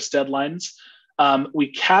are to miss deadlines,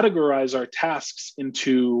 we categorize our tasks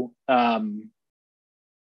into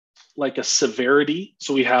like a severity.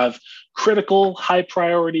 So we have critical, high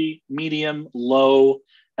priority, medium, low,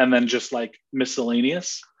 and then just like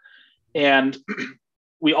miscellaneous. And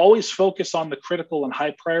we always focus on the critical and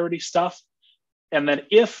high priority stuff. And then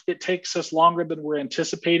if it takes us longer than we're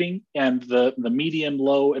anticipating and the medium,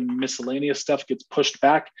 low, and miscellaneous stuff gets pushed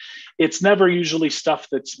back, it's never usually stuff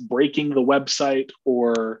that's breaking the website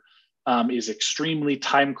or is extremely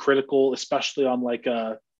time critical, especially on like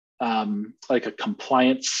a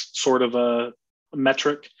compliance sort of a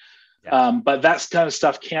metric. Yeah. But that kind of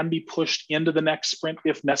stuff can be pushed into the next sprint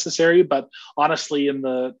if necessary. But honestly, in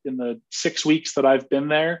the 6 weeks that I've been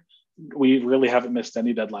there, we really haven't missed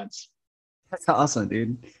any deadlines. That's awesome,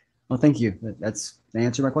 dude. Well, thank you. That's the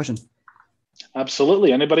answer to my question.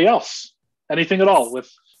 Absolutely. Anybody else? Anything at all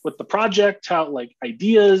with the project? How like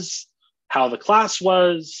ideas? How the class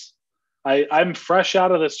was? I'm fresh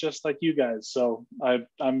out of this, just like you guys. So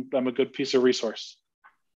I'm a good piece of resource.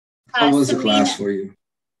 How was the class for you?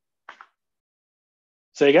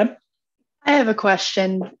 Say again? I have a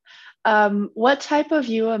question. What type of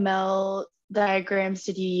UML diagrams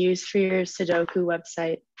did you use for your Sudoku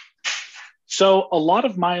website? So a lot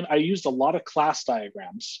of mine, I used a lot of class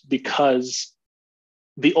diagrams because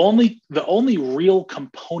the only real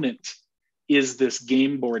component is this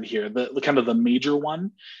game board here, the kind of the major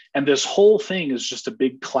one. And this whole thing is just a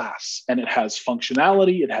big class, and it has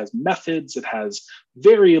functionality, it has methods, it has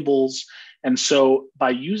variables. And so by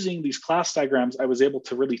using these class diagrams, I was able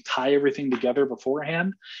to really tie everything together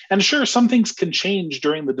beforehand. And sure, some things can change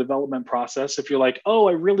during the development process. If you're like, oh,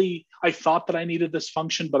 I thought that I needed this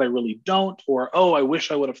function, but I really don't. Or, oh, I wish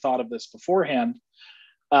I would have thought of this beforehand.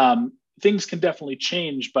 Things can definitely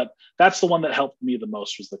change, but that's the one that helped me the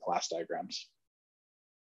most was the class diagrams.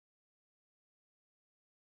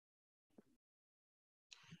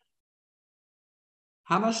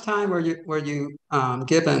 How much time were you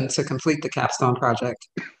given to complete the capstone project?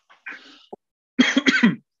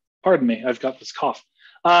 Pardon me, I've got this cough.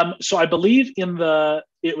 So I believe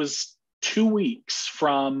it was 2 weeks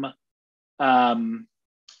from, I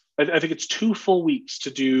think it's 2 full weeks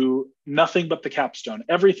to do nothing but the capstone.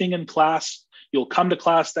 Everything in class, you'll come to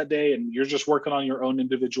class that day and you're just working on your own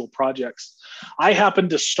individual projects. I happened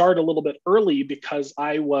to start a little bit early because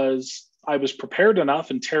I was prepared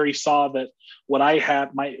enough, and Terry saw that what I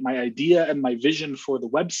had, my idea and my vision for the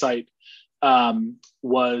website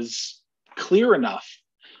was clear enough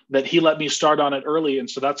that he let me start on it early. And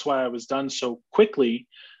so that's why I was done so quickly.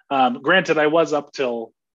 Granted, I was up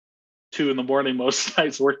till 2 in the morning most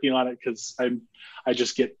nights working on it because I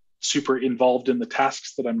just get super involved in the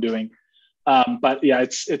tasks that I'm doing. But yeah,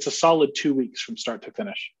 it's a solid 2 weeks from start to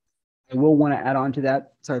finish. I will want to add on to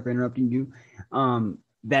that. Sorry for interrupting you.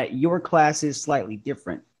 That your class is slightly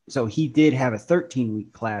different. So he did have a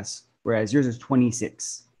 13-week class, whereas yours is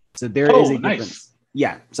 26. So there is a difference. Nice.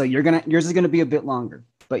 Yeah. So yours is gonna be a bit longer,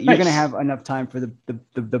 but you're gonna have enough time for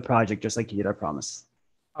the project, just like you did, I promise.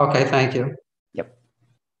 Okay, thank you. Yep.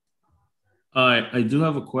 I do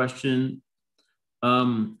have a question.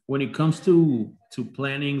 When it comes to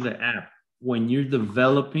planning the app, when you're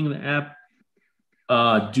developing the app,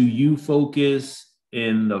 do you focus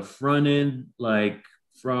in the front end, like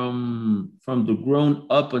from the grown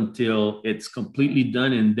up until it's completely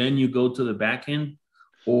done, and then you go to the back end?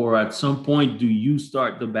 Or at some point, do you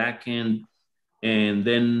start the back end and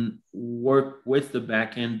then work with the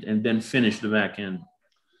back end and then finish the back end?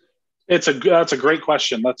 That's a great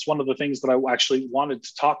question. That's one of the things that I actually wanted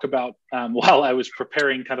to talk about while I was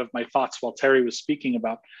preparing kind of my thoughts while Terry was speaking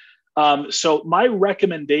about. So my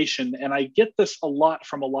recommendation, and I get this a lot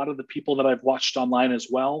from a lot of the people that I've watched online as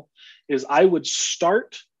well, is I would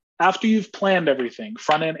start after you've planned everything,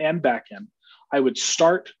 front end and back end. I would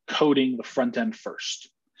start coding the front end first,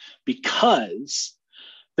 because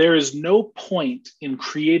there is no point in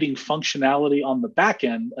creating functionality on the back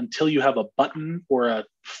end until you have a button or a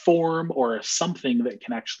form or a something that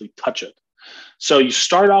can actually touch it. So you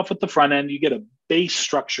start off with the front end, you get a base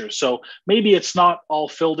structure. So maybe it's not all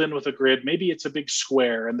filled in with a grid. Maybe it's a big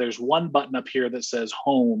square and there's one button up here that says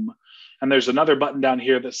home, and there's another button down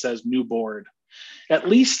here that says new board. At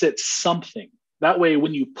least it's something. That way,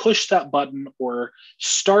 when you push that button or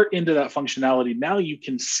start into that functionality, now you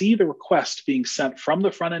can see the request being sent from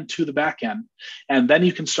the front end to the back end, and then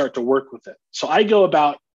you can start to work with it. So I go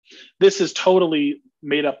about, this is totally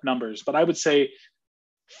made up numbers, but I would say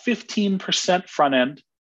 15% front end,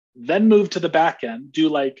 then move to the back end, do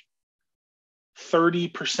like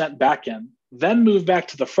 30% back end, then move back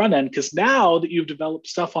to the front end, because now that you've developed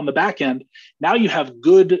stuff on the back end, now you have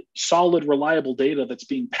good, solid, reliable data that's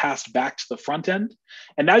being passed back to the front end.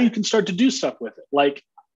 And now you can start to do stuff with it. Like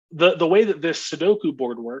the way that this Sudoku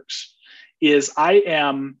board works is I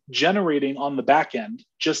am generating on the back end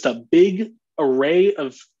just a big array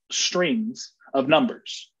of strings of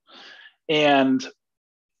numbers. And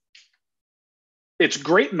it's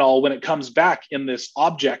great and all when it comes back in this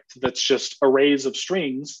object that's just arrays of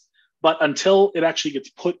strings, but until it actually gets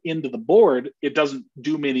put into the board, it doesn't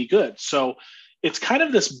do me any good. So it's kind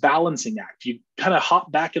of this balancing act. You kind of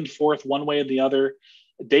hop back and forth one way or the other.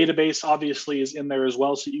 A database obviously is in there as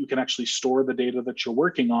well, so you can actually store the data that you're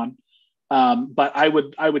working on. But I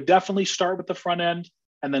would definitely start with the front end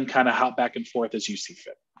and then kind of hop back and forth as you see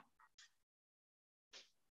fit.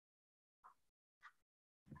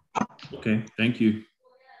 Okay, thank you.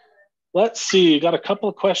 Let's see, got a couple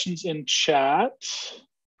of questions in chat.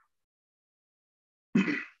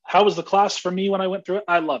 How was the class for me when I went through it?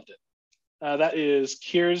 I loved it. That is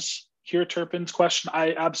Kier Turpin's question.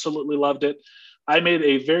 I absolutely loved it. I made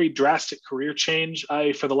a very drastic career change.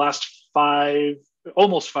 For the last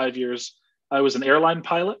almost 5 years, I was an airline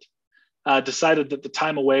pilot. Decided that the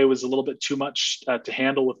time away was a little bit too much to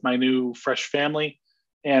handle with my new fresh family.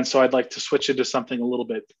 And so I'd like to switch into something a little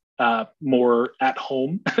bit more at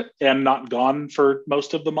home and not gone for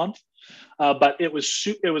most of the month. But it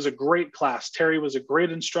was a great class. Terry was a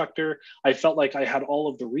great instructor. I felt like I had all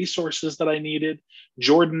of the resources that I needed.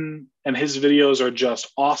 Jordan and his videos are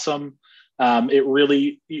just awesome. It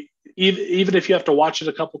really, even if you have to watch it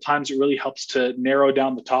a couple times, it really helps to narrow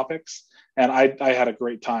down the topics. And I had a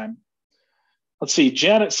great time. Let's see.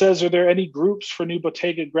 Janet says, are there any groups for new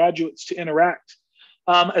Bottega graduates to interact?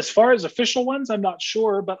 As far as official ones, I'm not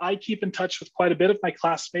sure, but I keep in touch with quite a bit of my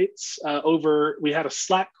classmates we had a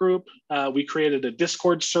Slack group. We created a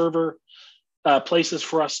Discord server, places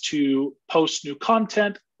for us to post new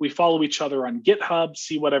content. We follow each other on GitHub,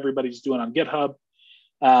 see what everybody's doing on GitHub.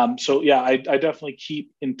 So yeah, I definitely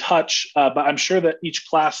keep in touch, but I'm sure that each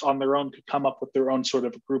class on their own could come up with their own sort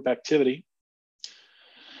of group activity.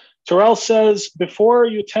 Terrell says, before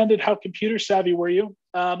you attended, how computer savvy were you?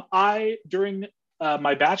 During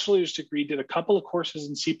my bachelor's degree, did a couple of courses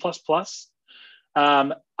in C++.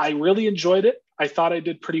 I really enjoyed it. I thought I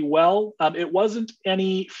did pretty well. It wasn't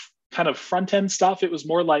any kind of front-end stuff. It was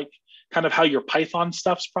more like kind of how your Python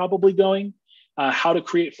stuff's probably going, how to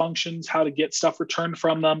create functions, how to get stuff returned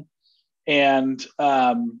from them. And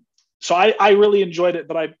so I really enjoyed it,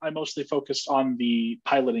 but I mostly focused on the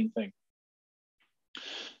piloting thing.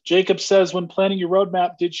 Jacob says, when planning your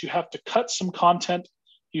roadmap, did you have to cut some content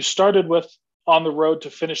you started with on the road to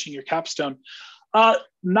finishing your capstone?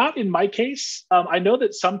 Not in my case. I know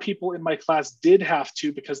that some people in my class did have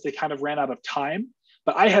to because they kind of ran out of time,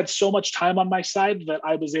 but I had so much time on my side that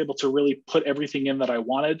I was able to really put everything in that I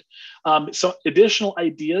wanted. So additional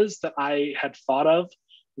ideas that I had thought of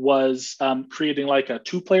was creating like a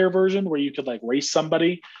 2-player version where you could like race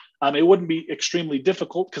somebody. It wouldn't be extremely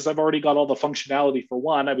difficult because I've already got all the functionality for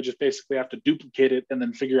one. I would just basically have to duplicate it and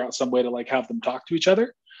then figure out some way to like have them talk to each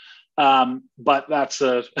other. But that's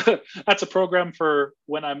a that's a program for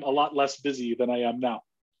when I'm a lot less busy than I am now.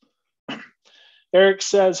 Eric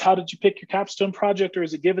says, how did you pick your capstone project, or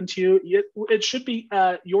is it given to you? It should be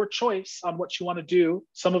your choice on what you want to do.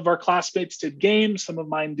 Some of our classmates did games. Some of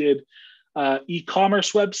mine did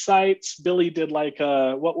e-commerce websites. Billy did like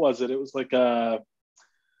what was it? It was like a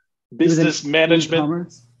business management.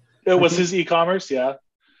 E-commerce? It was his e-commerce, yeah.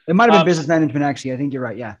 It might have been business management, actually. I think you're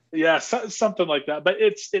right. Yeah. Yeah, something like that. But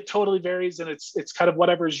it totally varies, and it's kind of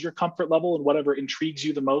whatever is your comfort level and whatever intrigues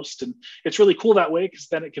you the most. And it's really cool that way, because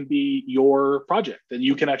then it can be your project and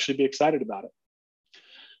you can actually be excited about it.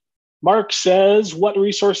 Mark says, what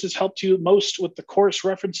resources helped you most with the course?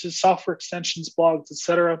 References, software extensions, blogs,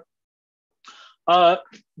 etc.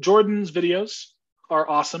 Jordan's videos are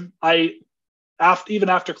awesome. Even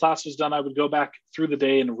after class was done, I would go back through the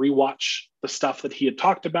day and rewatch the stuff that he had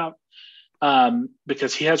talked about,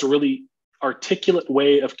 because he has a really articulate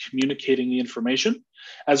way of communicating the information,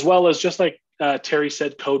 as well as, just like Terry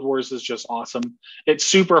said, Code Wars is just awesome. It's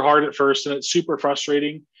super hard at first and it's super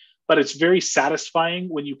frustrating, but it's very satisfying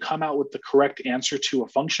when you come out with the correct answer to a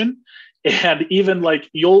function. And even like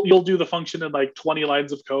you'll do the function in like 20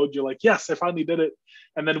 lines of code. You're like, yes, I finally did it.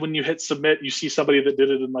 And then when you hit submit, you see somebody that did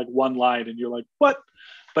it in like one line and you're like, what?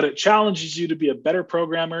 But it challenges you to be a better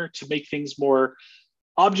programmer, to make things more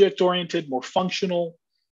object-oriented, more functional,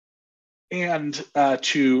 and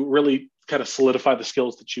to really kind of solidify the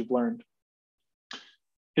skills that you've learned.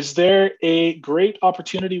 Is there a great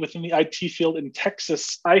opportunity within the IT field in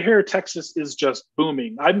Texas? I hear Texas is just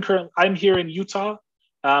booming. I'm here in Utah.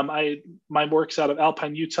 My work's out of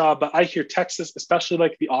Alpine, Utah, but I hear Texas, especially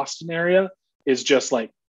like the Austin area, is just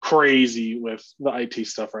like crazy with the IT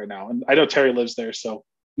stuff right now. And I know Terry lives there, so.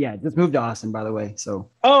 Yeah, just moved to Austin, by the way. So.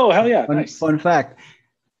 Oh, hell yeah. Nice. Fun fact.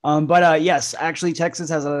 But yes, actually Texas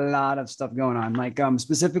has a lot of stuff going on. Like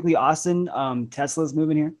specifically Austin, Tesla's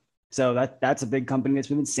moving here. So that's a big company that's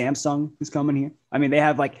moving. Samsung is coming here. I mean,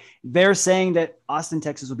 they're saying that Austin,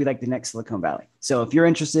 Texas will be like the next Silicon Valley. So if you're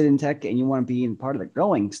interested in tech and you want to be in part of the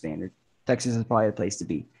growing standard, Texas is probably the place to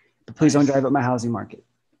be. But please don't drive up my housing market.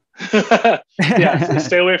 Yeah,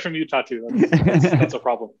 stay away from Utah too. That's a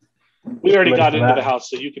problem. We already got into the house,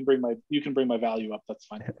 so you can bring my value up. That's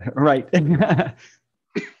fine. Right.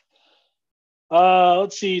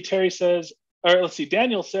 Let's see.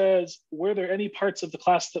 Daniel says, were there any parts of the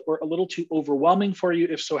class that were a little too overwhelming for you?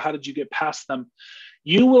 If so, how did you get past them?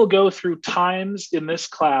 You will go through times in this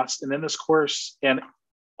class and in this course and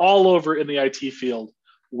all over in the IT field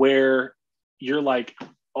where you're like,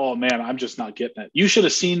 oh man, I'm just not getting it. You should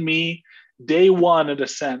have seen me day one at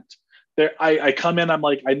Ascent. I come in, I'm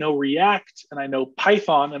like, I know React and I know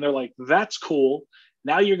Python, and they're like, that's cool.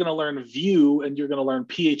 Now you're going to learn Vue and you're going to learn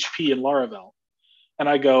PHP and Laravel. And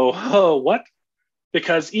I go, oh, what?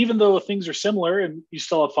 Because even though things are similar and you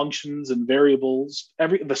still have functions and variables,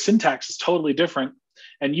 the syntax is totally different.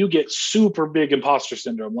 And you get super big imposter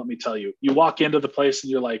syndrome, let me tell you. You walk into the place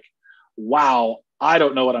and you're like, wow, I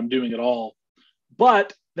don't know what I'm doing at all.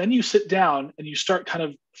 But then you sit down and you start kind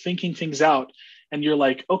of thinking things out. And you're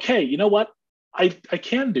like, okay, you know what? I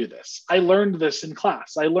can do this. I learned this in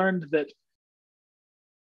class. I learned that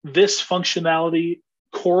this functionality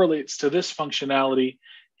correlates to this functionality,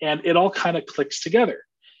 and it all kind of clicks together.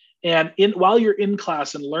 And while you're in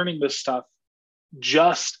class and learning this stuff,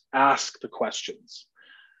 just ask the questions.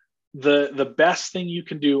 The best thing you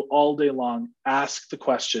can do all day long, ask the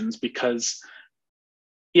questions, because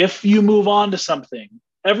if you move on to something,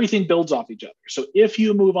 everything builds off each other. So if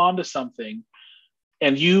you move on to something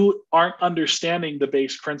and you aren't understanding the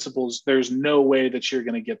base principles, there's no way that you're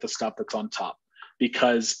going to get the stuff that's on top,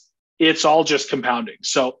 because it's all just compounding.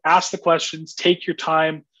 So ask the questions, take your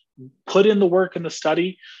time, put in the work in the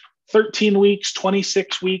study. 13 weeks,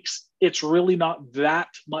 26 weeks, it's really not that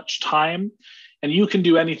much time. And you can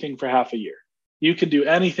do anything for half a year. You can do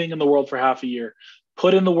anything in the world for half a year.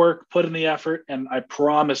 Put in the work, put in the effort, and I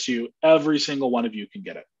promise you, every single one of you can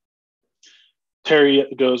get it.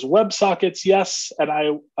 Terry goes, WebSockets, yes. And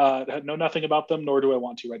I know nothing about them, nor do I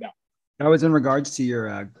want to right now. That was in regards to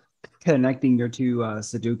your connecting your two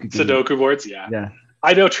Sudoku games. Sudoku boards, yeah. Yeah.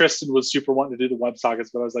 I know Tristan was super wanting to do the WebSockets,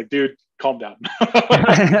 but I was like, dude, calm down.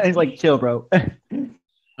 He's like, chill, bro.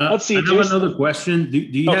 Let's see. I have another question. Do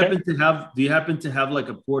you happen to have like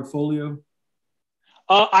a portfolio?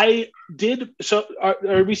 I did. So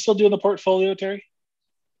are we still doing the portfolio, Terry?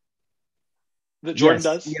 That Jordan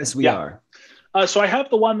does? Yes, we are. So I have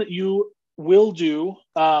the one that you will do.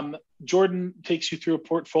 Jordan takes you through a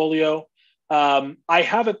portfolio. I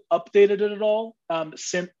haven't updated it at all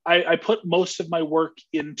since I put most of my work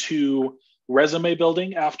into resume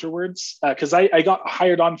building afterwards, because I got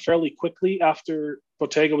hired on fairly quickly after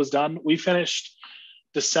Bottega was done. We finished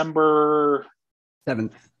December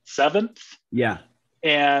 7th. Yeah.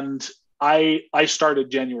 And I started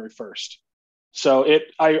January 1st. So it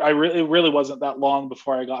really wasn't that long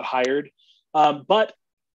before I got hired. But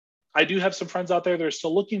I do have some friends out there that are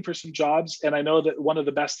still looking for some jobs. And I know that one of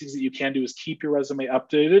the best things that you can do is keep your resume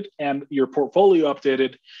updated and your portfolio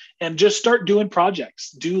updated, and just start doing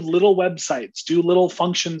projects, do little websites, do little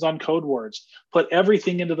functions on Code Wars, put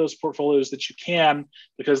everything into those portfolios that you can,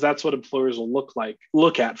 because that's what employers will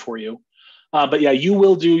look at for you. But yeah, you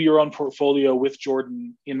will do your own portfolio with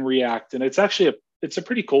Jordan in React. And it's actually it's a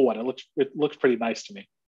pretty cool one. It looks pretty nice to me.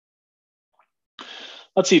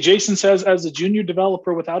 Let's see. Jason says, as a junior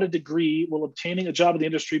developer without a degree, will obtaining a job in the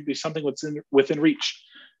industry be something within reach?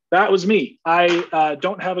 That was me. I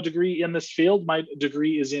don't have a degree in this field. My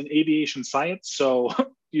degree is in aviation science. So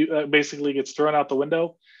you basically gets thrown out the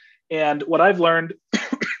window. And what I've learned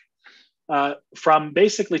from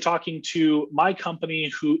basically talking to my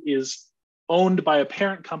company, who is owned by a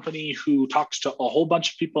parent company who talks to a whole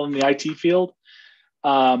bunch of people in the IT field,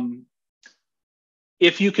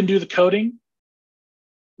 if you can do the coding,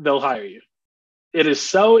 they'll hire you. It is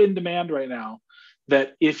so in demand right now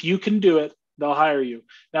that if you can do it, they'll hire you.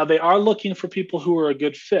 Now, they are looking for people who are a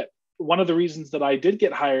good fit. One of the reasons that I did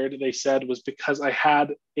get hired, they said, was because I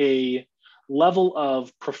had a level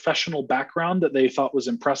of professional background that they thought was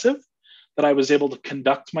impressive, that I was able to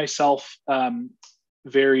conduct myself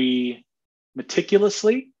very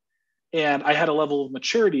meticulously, and I had a level of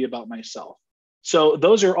maturity about myself. So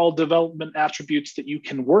those are all development attributes that you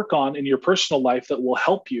can work on in your personal life that will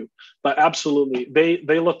help you. But absolutely,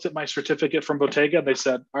 they looked at my certificate from Bottega. They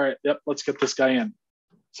said, all right, yep, let's get this guy in.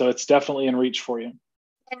 So it's definitely in reach for you.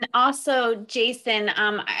 And also, Jason,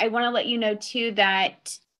 I want to let you know too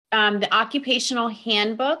that the occupational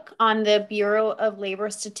handbook on the Bureau of Labor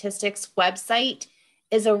Statistics website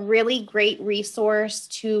is a really great resource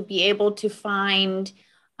to be able to find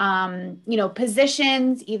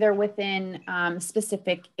positions either within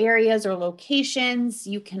specific areas or locations.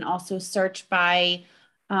 You can also search by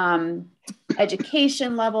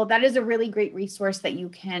education level. That is a really great resource that you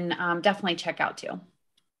can definitely check out too.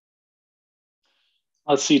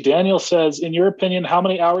 Let's see. Daniel says, in your opinion, how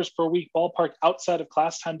many hours per week ballpark outside of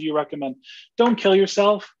class time do you recommend? Don't kill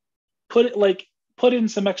yourself. Put in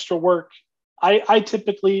some extra work. I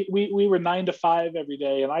typically, we were 9 to 5 every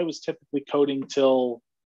day, and I was typically coding till,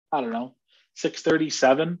 I don't know, 6:30,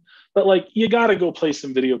 7. But you got to go play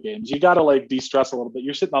some video games. You got to de-stress a little bit.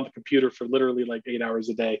 You're sitting on the computer for literally 8 hours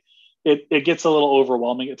a day. It gets a little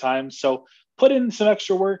overwhelming at times. So put in some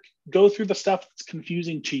extra work, go through the stuff that's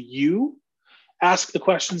confusing to you, ask the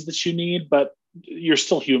questions that you need, but you're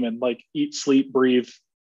still human. Eat, sleep, breathe,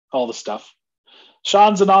 all the stuff.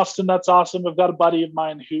 Sean's in Austin. That's awesome. I've got a buddy of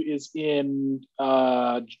mine who is in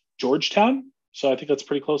Georgetown. So I think that's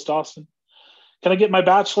pretty close to Austin. Can I get my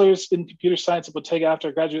bachelor's in computer science at Bottega after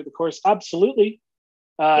I graduate the course? Absolutely.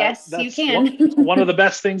 Yes, you can. One of the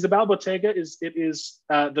best things about Bottega is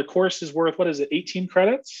the course is worth, 18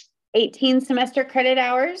 credits? 18 semester credit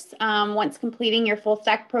hours. Once completing your full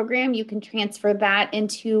stack program, you can transfer that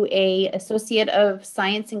into a Associate of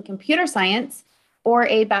Science in Computer Science or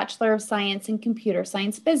a Bachelor of Science in Computer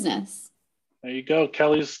Science Business. There you go.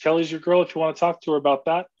 Kelly's your girl if you want to talk to her about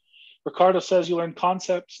that. Ricardo says you learn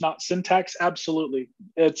concepts, not syntax. Absolutely.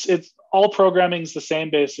 It's all programming is the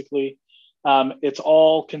same, basically. It's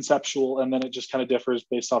all conceptual, and then it just kind of differs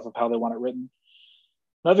based off of how they want it written.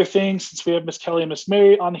 Another thing, since we have Miss Kelly and Miss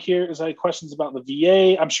Mary on here, is I had questions about the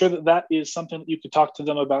VA. I'm sure that is something that you could talk to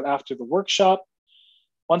them about after the workshop.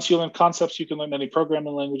 Once you learn concepts, you can learn any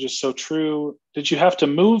programming languages. So true. Did you have to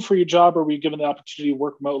move for your job, or were you given the opportunity to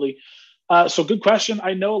work remotely? So good question.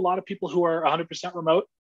 I know a lot of people who are 100% remote.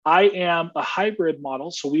 I am a hybrid model.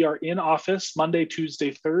 So we are in office Monday,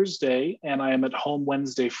 Tuesday, Thursday, and I am at home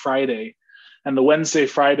Wednesday, Friday. And the Wednesday,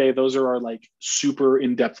 Friday, those are our super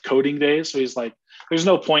in-depth coding days. So he's like, there's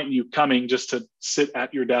no point in you coming just to sit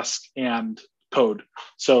at your desk and code.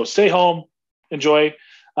 So stay home, enjoy.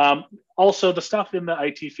 Also, the stuff in the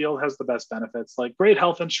IT field has the best benefits, great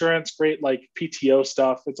health insurance, great PTO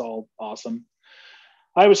stuff. It's all awesome.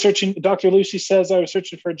 I was searching, Dr. Lucy says I was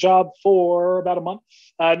searching for a job for about a month.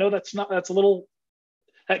 I know that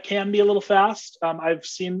can be a little fast. I've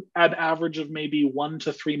seen an average of maybe 1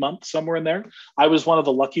 to 3 months, somewhere in there. I was one of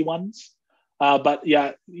the lucky ones. But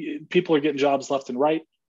yeah, people are getting jobs left and right.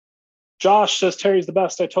 Josh says, Terry's the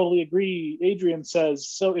best. I totally agree. Adrian says,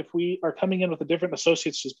 so if we are coming in with a different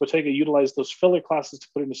associates, does Bottega utilize those filler classes to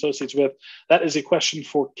put in associates with? That is a question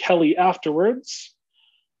for Kelly afterwards.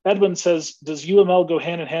 Edwin says, does UML go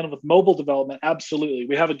hand in hand with mobile development? Absolutely.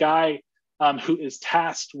 We have a guy who is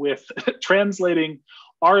tasked with translating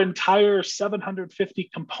our entire 750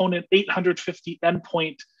 component, 850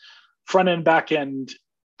 endpoint front end, back end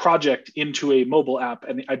project into a mobile app.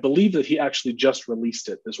 And I believe that he actually just released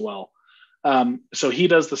it as well. So he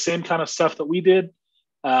does the same kind of stuff that we did.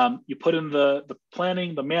 You put in the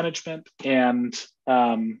planning, the management, and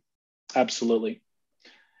absolutely.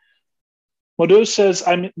 Modo says,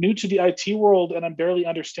 I'm new to the IT world and I'm barely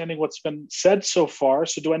understanding what's been said so far.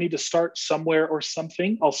 So do I need to start somewhere or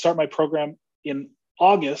something? I'll start my program in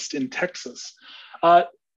August in Texas.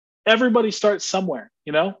 Everybody starts somewhere,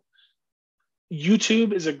 you know?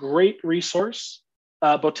 YouTube is a great resource.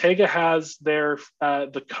 Bottega has their,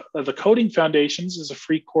 the Coding Foundations is a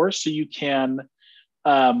free course, so you can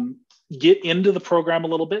get into the program a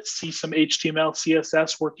little bit, see some HTML,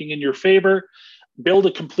 CSS working in your favor, build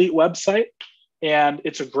a complete website, and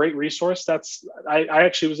it's a great resource. I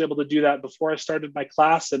actually was able to do that before I started my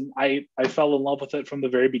class, and I fell in love with it from the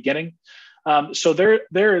very beginning. So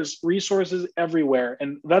there is resources everywhere,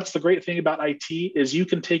 and that's the great thing about IT is you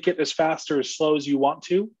can take it as fast or as slow as you want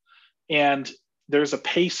to, and there's a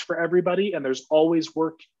pace for everybody, and there's always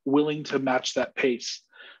work willing to match that pace.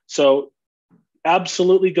 So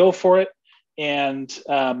absolutely go for it, and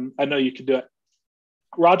I know you can do it.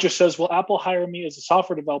 Roger says, will Apple hire me as a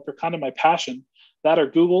software developer? Kind of my passion. That or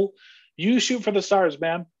Google. You shoot for the stars,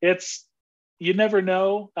 man. You never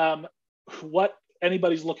know what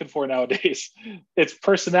anybody's looking for nowadays. It's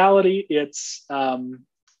personality. I'm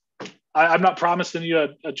not promising you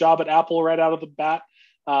a job at Apple right out of the bat.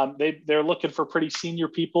 They're looking for pretty senior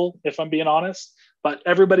people, if I'm being honest. But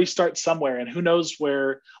everybody starts somewhere, and who knows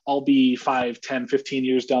where I'll be 5, 10, 15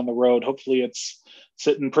 years down the road. Hopefully it's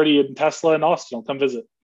sitting pretty in Tesla in Austin. I'll come visit.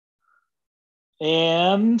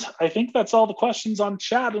 And I think that's all the questions on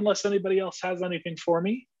chat, unless anybody else has anything for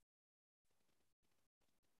me.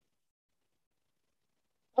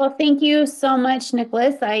 Well, thank you so much,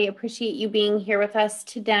 Nicholas. I appreciate you being here with us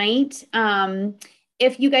tonight.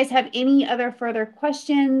 If you guys have any other further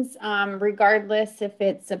questions, regardless if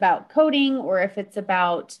it's about coding or if it's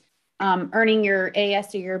about earning your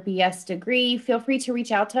AS or your BS degree, feel free to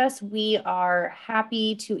reach out to us. We are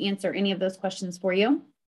happy to answer any of those questions for you.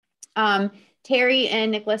 Terry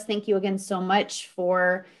and Nicholas, thank you again so much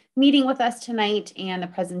for meeting with us tonight and the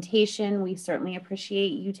presentation. We certainly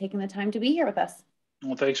appreciate you taking the time to be here with us.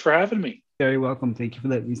 Well, thanks for having me. Very welcome. Thank you for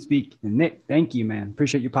letting me speak. And Nick, thank you, man.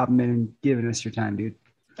 Appreciate you popping in and giving us your time, dude.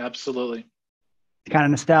 Absolutely. It's kind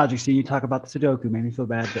of nostalgic seeing you talk about the Sudoku. Made me feel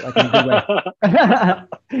bad, but like in a good way.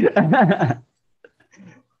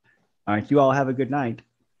 All right. You all have a good night.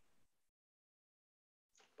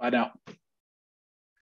 Bye now.